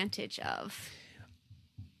advantage of.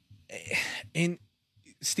 And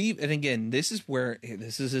Steve, and again, this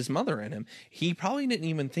is his mother in him. He probably didn't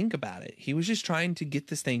even think about it. He was just trying to get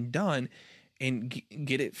this thing done and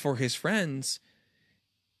get it for his friends,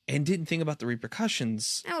 and didn't think about the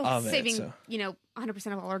repercussions of saving, it. So. 100%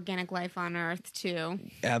 of all organic life on Earth too.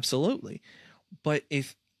 Absolutely. But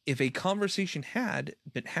if a conversation had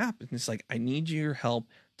been happened, it's like, I need your help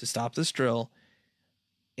to stop this drill,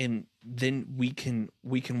 and then we can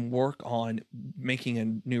work on making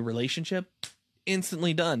a new relationship.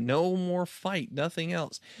 Instantly done. No more fight. Nothing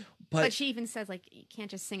else. But she even says, like, you can't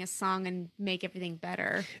just sing a song and make everything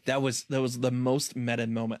better. That was the most meta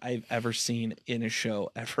moment I've ever seen in a show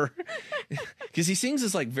ever. Because he sings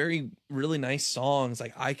this like really nice songs,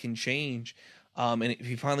 like I Can Change. And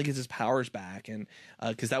he finally gets his powers back, and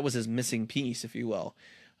because that was his missing piece, if you will.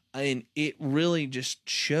 And it really just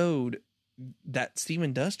showed that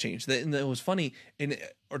Steven does change. And it was funny,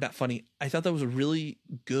 or not funny. I thought that was a really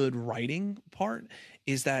good writing part,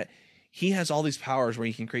 is that he has all these powers where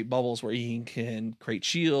he can create bubbles, where he can create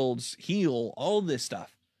shields, heal, all this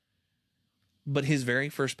stuff. But his very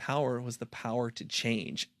first power was the power to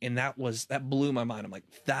change. And that blew my mind. I'm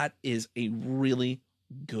like, that is a really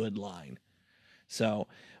good line. So,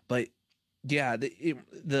 but yeah,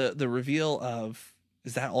 the reveal of,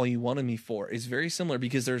 is that all you wanted me for, is very similar,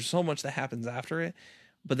 because there's so much that happens after it,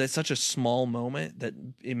 but that's such a small moment that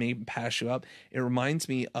it may pass you up. It reminds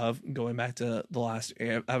me of going back to the last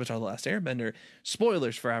Avatar: The Last Airbender.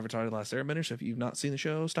 Spoilers for Avatar: The Last Airbender, so if you've not seen the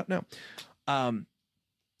show, stop now.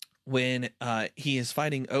 When he is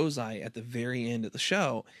fighting Ozai at the very end of the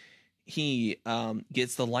show, he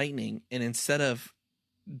gets the lightning, and instead of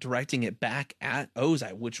directing it back at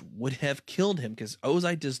Ozai, which would have killed him, because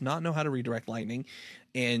Ozai does not know how to redirect lightning,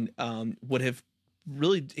 and would have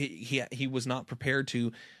really he was not prepared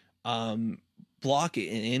to block it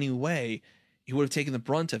in any way, he would have taken the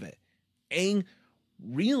brunt of it. Aang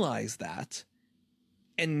realized that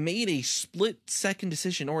and made a split-second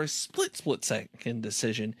decision, or a split-second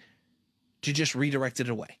decision, to just redirect it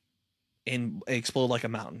away and explode like a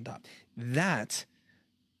mountaintop. That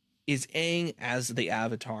is Aang as the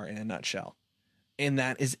Avatar in a nutshell. And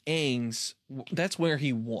that is Aang's, that's where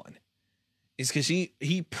he won. Is because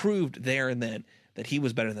he proved there and then that he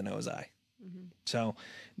was better than Ozai. Mm-hmm. So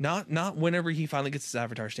not whenever he finally gets his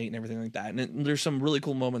Avatar state and everything like that. And there's some really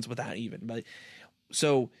cool moments with that even. But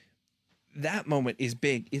so that moment is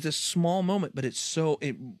big. It's a small moment, but it's so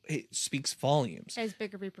it speaks volumes. It has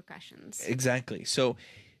bigger repercussions. Exactly. So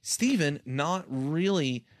Steven not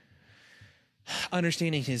really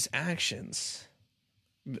understanding his actions,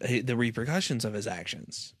 the repercussions of his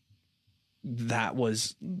actions, that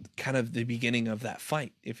was kind of the beginning of that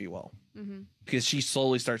fight, if you will. Mm-hmm. Because she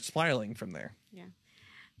slowly starts spiraling from there.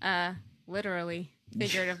 Yeah. Literally,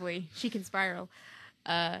 figuratively, she can spiral.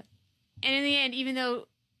 And in the end, even though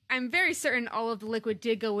I'm very certain all of the liquid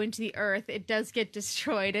did go into the earth, it does get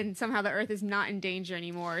destroyed, and somehow the earth is not in danger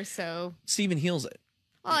anymore. So Steven heals it.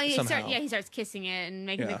 Well, he starts kissing it and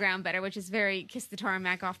making the ground better, which is very kiss the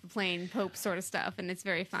tarmac off the plane, Pope sort of stuff, and it's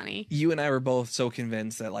very funny. You and I were both so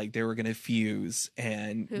convinced that like they were going to fuse,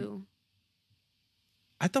 and who?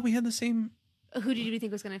 I thought we had the same. Who did you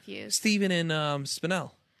think was going to fuse? Steven and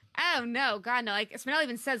Spinel. Oh no, God no! Like Spinel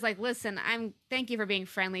even says, like, listen, thank you for being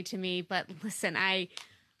friendly to me, but listen, I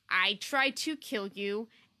tried to kill you.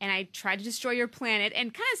 And I tried to destroy your planet,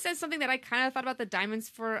 and kind of says something that I kind of thought about the diamonds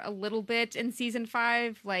for a little bit in season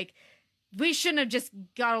 5. Like, we shouldn't have just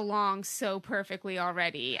got along so perfectly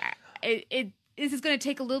already. This is going to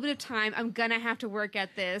take a little bit of time. I'm going to have to work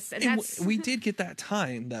at this. And we did get that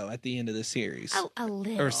time, though, at the end of the series. A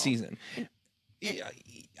little. Or season.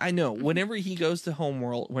 I know. Whenever he goes to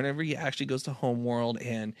Homeworld, whenever he actually goes to Homeworld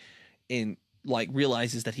and like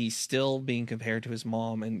realizes that he's still being compared to his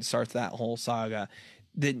mom and starts that whole saga,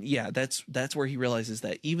 then yeah, that's where he realizes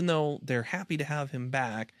that even though they're happy to have him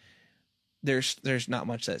back, there's not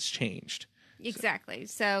much that's changed. Exactly.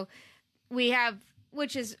 So we have,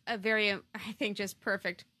 which is a very, I think, just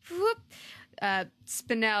perfect. Whoop,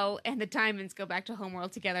 Spinel and the diamonds go back to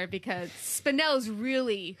Homeworld together, because Spinel's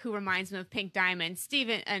really who reminds him of Pink Diamond.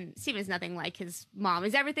 Steven's nothing like his mom.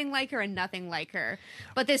 Is everything like her and nothing like her.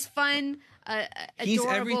 But this fun,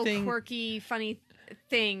 adorable, quirky, funny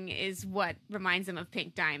thing is what reminds him of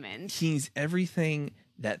Pink Diamond. He's everything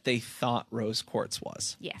that they thought Rose Quartz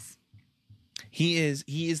was. Yes. He is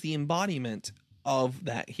the embodiment of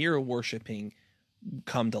that hero worshiping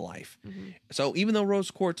come to life. Mm-hmm. So even though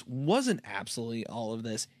Rose Quartz wasn't absolutely all of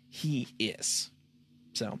this, he is.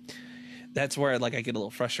 So that's where like I get a little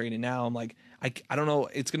frustrated now. I'm like, I don't know.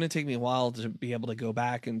 It's going to take me a while to be able to go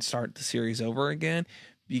back and start the series over again,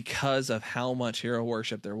 because of how much hero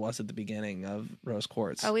worship there was at the beginning of Rose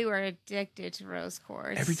Quartz. Oh, we were addicted to Rose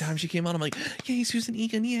Quartz. Every time she came on, I'm like, yay, Susan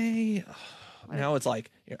Egan, yay. Now it's like,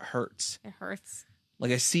 it hurts. It hurts.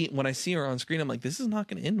 Like when I see her on screen, I'm like, this is not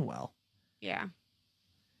going to end well. Yeah.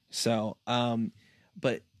 So,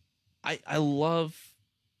 but I do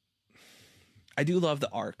love the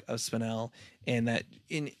arc of Spinel, and that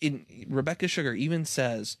in Rebecca Sugar even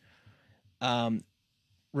says,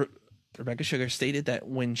 Rebecca Sugar stated that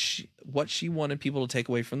what she wanted people to take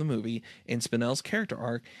away from the movie in Spinel's character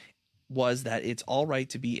arc was that it's all right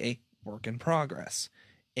to be a work in progress,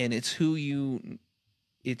 and it's you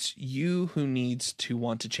who needs to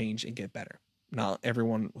want to change and get better. Not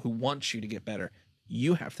everyone who wants you to get better.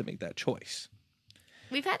 You have to make that choice.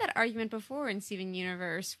 We've had that argument before in Steven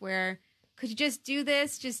Universe, where could you just do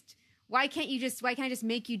this? Why can't I just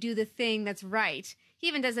make you do the thing that's right? He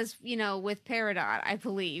even does this, with Peridot, I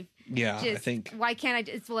believe. Yeah, I think. Why can't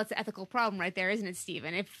I? Well, that's an ethical problem right there, isn't it,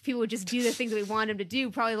 Steven? If people would just do the things that we want them to do,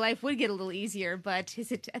 probably life would get a little easier. But is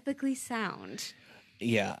it ethically sound?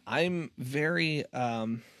 Yeah, I'm very.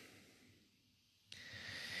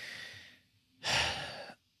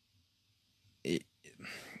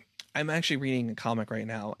 I'm actually reading a comic right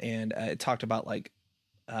now, and it talked about like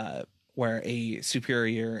where a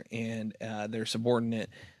superior and their subordinate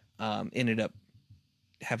ended up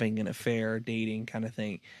having an affair, dating kind of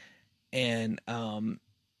thing, and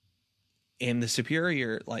the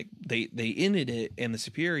superior, like they ended it, and the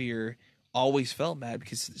superior always felt bad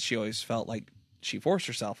because she always felt like she forced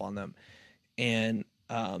herself on them, and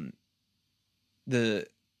the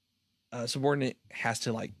subordinate has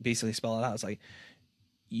to like basically spell it out. It's like,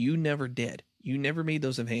 you never did. You never made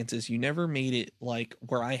those advances. You never made it like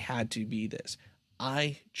where I had to be this.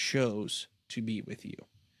 I chose to be with you.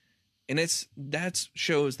 and that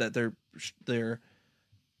shows that their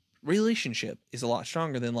relationship is a lot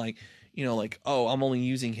stronger than like, like, oh, I'm only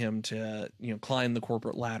using him to, climb the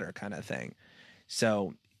corporate ladder kind of thing.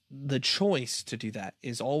 So the choice to do that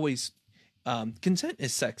is always, consent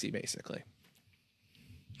is sexy, basically.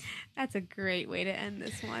 That's a great way to end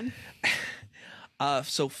this one.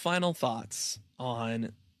 So final thoughts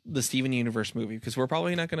on the Steven Universe movie, because we're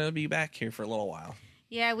probably not going to be back here for a little while.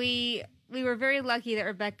 Yeah, we were very lucky that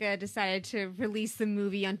Rebecca decided to release the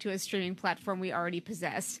movie onto a streaming platform we already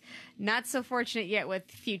possessed. Not so fortunate yet with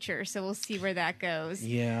Future, so we'll see where that goes.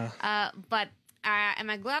 Yeah. But am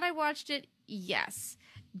I glad I watched it? Yes.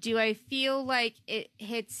 Do I feel like it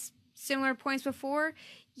hits similar points before?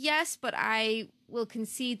 Yes, but I will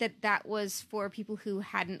concede that was for people who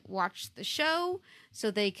hadn't watched the show,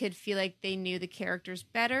 so they could feel like they knew the characters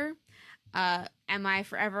better. Am I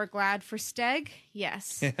forever glad for Steg?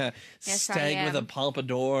 Yes. Yes, Steg with a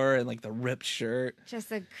pompadour and like the ripped shirt. Just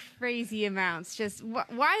the crazy amounts. Just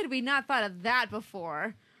why had we not thought of that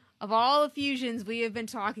before? Of all the fusions we have been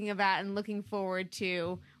talking about and looking forward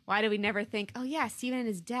to, why did we never think, oh yeah, Steven and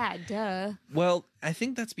his dad, duh. Well, I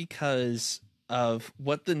think that's because of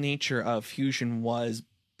what the nature of fusion was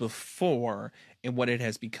before and what it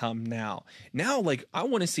has become now. Now, like, I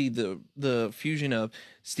want to see the fusion of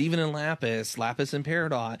Steven and Lapis, Lapis and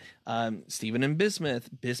Peridot, Steven and Bismuth,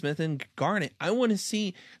 Bismuth and Garnet. I want to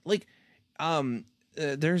see, like,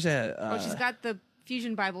 there's a... well, she's got the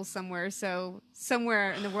Fusion Bible somewhere, so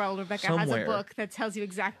somewhere in the world, Rebecca has a book that tells you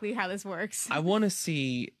exactly how this works. I want to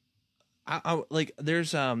see... like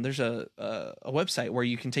there's a website where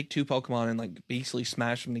you can take two Pokemon and like basically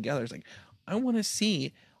smash them together. It's like, I want to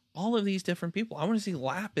see all of these different people. I want to see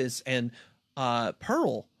Lapis and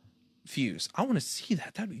Pearl fuse. I want to see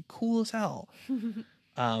that. That'd be cool as hell.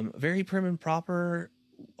 Very prim and proper,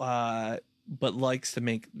 but likes to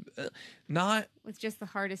make not with just the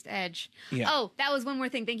hardest edge. Yeah. Oh, that was one more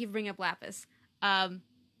thing. Thank you for bringing up Lapis.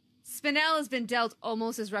 Spinel has been dealt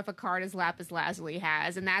almost as rough a card as Lapis Lazuli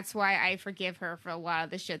has, and that's why I forgive her for a lot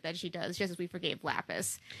of the shit that she does, just as we forgave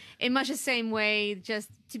Lapis. In much the same way, just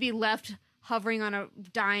to be left hovering on a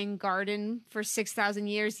dying garden for 6,000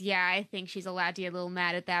 years, yeah, I think she's allowed to get a little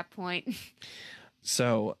mad at that point.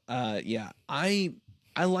 So, yeah, I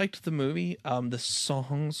liked the movie. The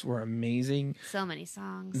songs were amazing. So many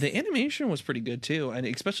songs. The animation was pretty good too, and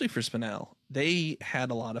especially for Spinel, they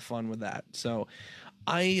had a lot of fun with that. So,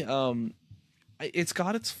 it's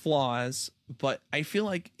got its flaws, but I feel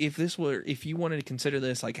like if you wanted to consider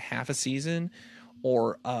this like half a season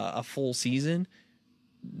or a full season,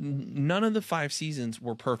 none of the 5 seasons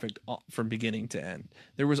were perfect from beginning to end.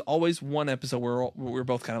 There was always one episode where we were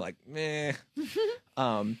both kind of like, meh.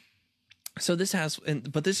 So this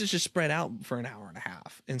but this is just spread out for an hour and a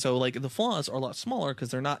half. And so like the flaws are a lot smaller because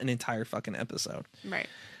they're not an entire fucking episode. Right.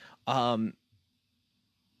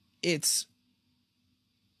 It's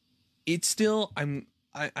still, I'm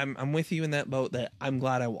with you in that boat that I'm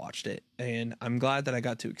glad I watched it and I'm glad that I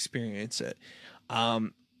got to experience it.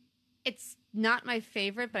 It's not my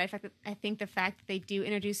favorite, but I think the fact that they do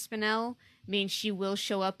introduce Spinel means she will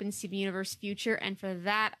show up in Steven Universe Future, and for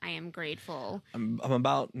that I am grateful. I'm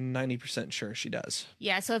about 90% sure she does.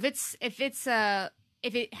 Yeah, so if it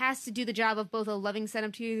has to do the job of both a loving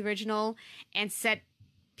setup to the original and set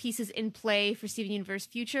pieces in play for Steven Universe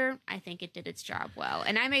Future, I think it did its job well.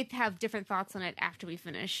 And I may have different thoughts on it after we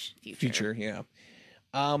finish Future. Yeah.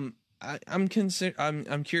 I'm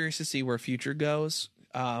curious to see where Future goes.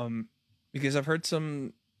 Because I've heard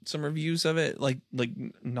some reviews of it, like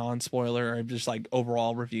non-spoiler or just like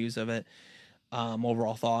overall reviews of it,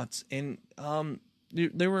 overall thoughts, and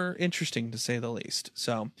they were interesting to say the least.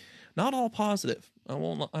 So, not all positive. I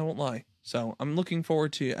won't lie. So I'm looking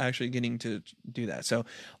forward to actually getting to do that. So,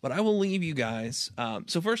 but I will leave you guys.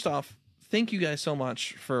 So first off, thank you guys so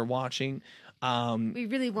much for watching. We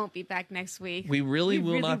really won't be back next week. We really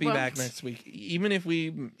will not be back next week. Even if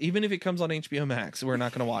it comes on HBO Max, we're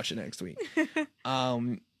not going to watch it next week.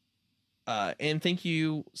 And thank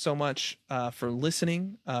you so much for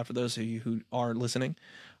listening. For those of you who are listening,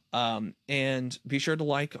 and be sure to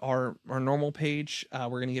like our normal page. We're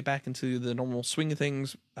going to get back into the normal swing of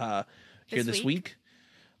things here this week.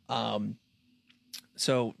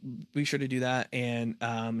 So be sure to do that. And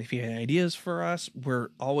if you have ideas for us, we're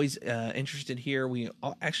always interested here. We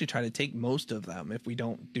actually try to take most of them if we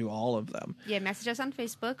don't do all of them. Yeah, message us on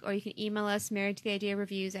Facebook, or you can email us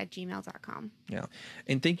marriedtotheideareviews@gmail.com. Yeah.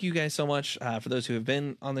 And thank you guys so much for those who have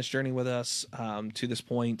been on this journey with us to this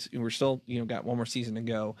point. We're still, got one more season to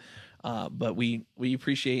go. But we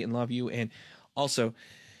appreciate and love you. And also,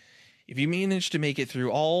 if you managed to make it through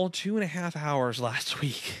all 2.5 hours last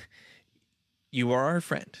week, You are our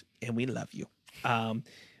friend, and we love you.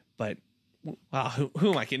 But wow,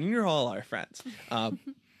 who am I kidding? You're all our friends.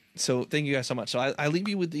 So thank you guys so much. So I leave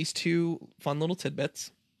you with these two fun little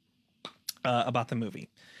tidbits about the movie.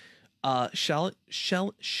 Shelby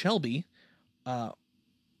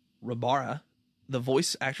Rabara, the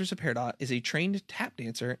voice actress of Peridot, is a trained tap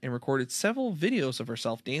dancer and recorded several videos of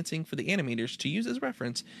herself dancing for the animators to use as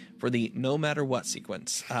reference for the No Matter What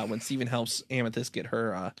sequence when Steven helps Amethyst get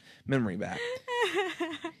her memory back.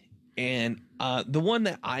 And the one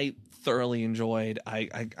that I thoroughly enjoyed,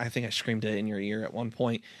 I think I screamed it in your ear at one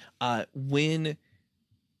point, when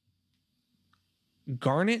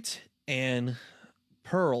Garnet and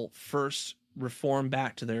Pearl first reform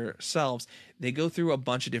back to their selves, they go through a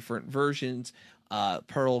bunch of different versions.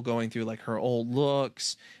 Pearl going through like her old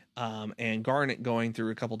looks, and Garnet going through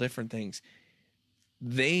a couple different things.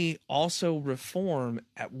 They also reform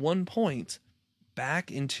at one point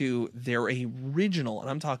back into their original, and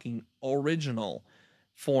I'm talking original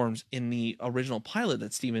forms in the original pilot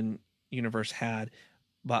that Steven Universe had.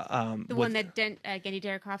 But the one that Gendy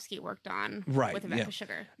Darakovsky worked on, right, with Rebecca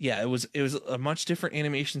Sugar. Yeah, it was a much different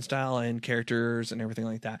animation style and characters and everything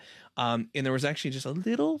like that. And there was actually just a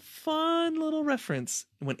little fun little reference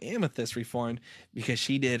when Amethyst reformed, because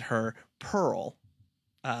she did her Pearl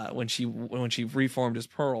when she reformed as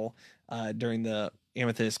Pearl during the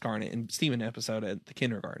Amethyst, Garnet, and Steven episode at the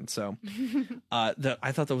kindergarten. So I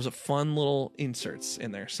thought that was a fun little inserts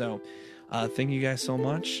in there. So thank you guys so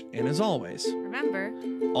much, and as always, remember,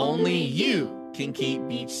 only you can keep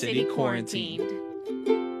Beach City quarantined.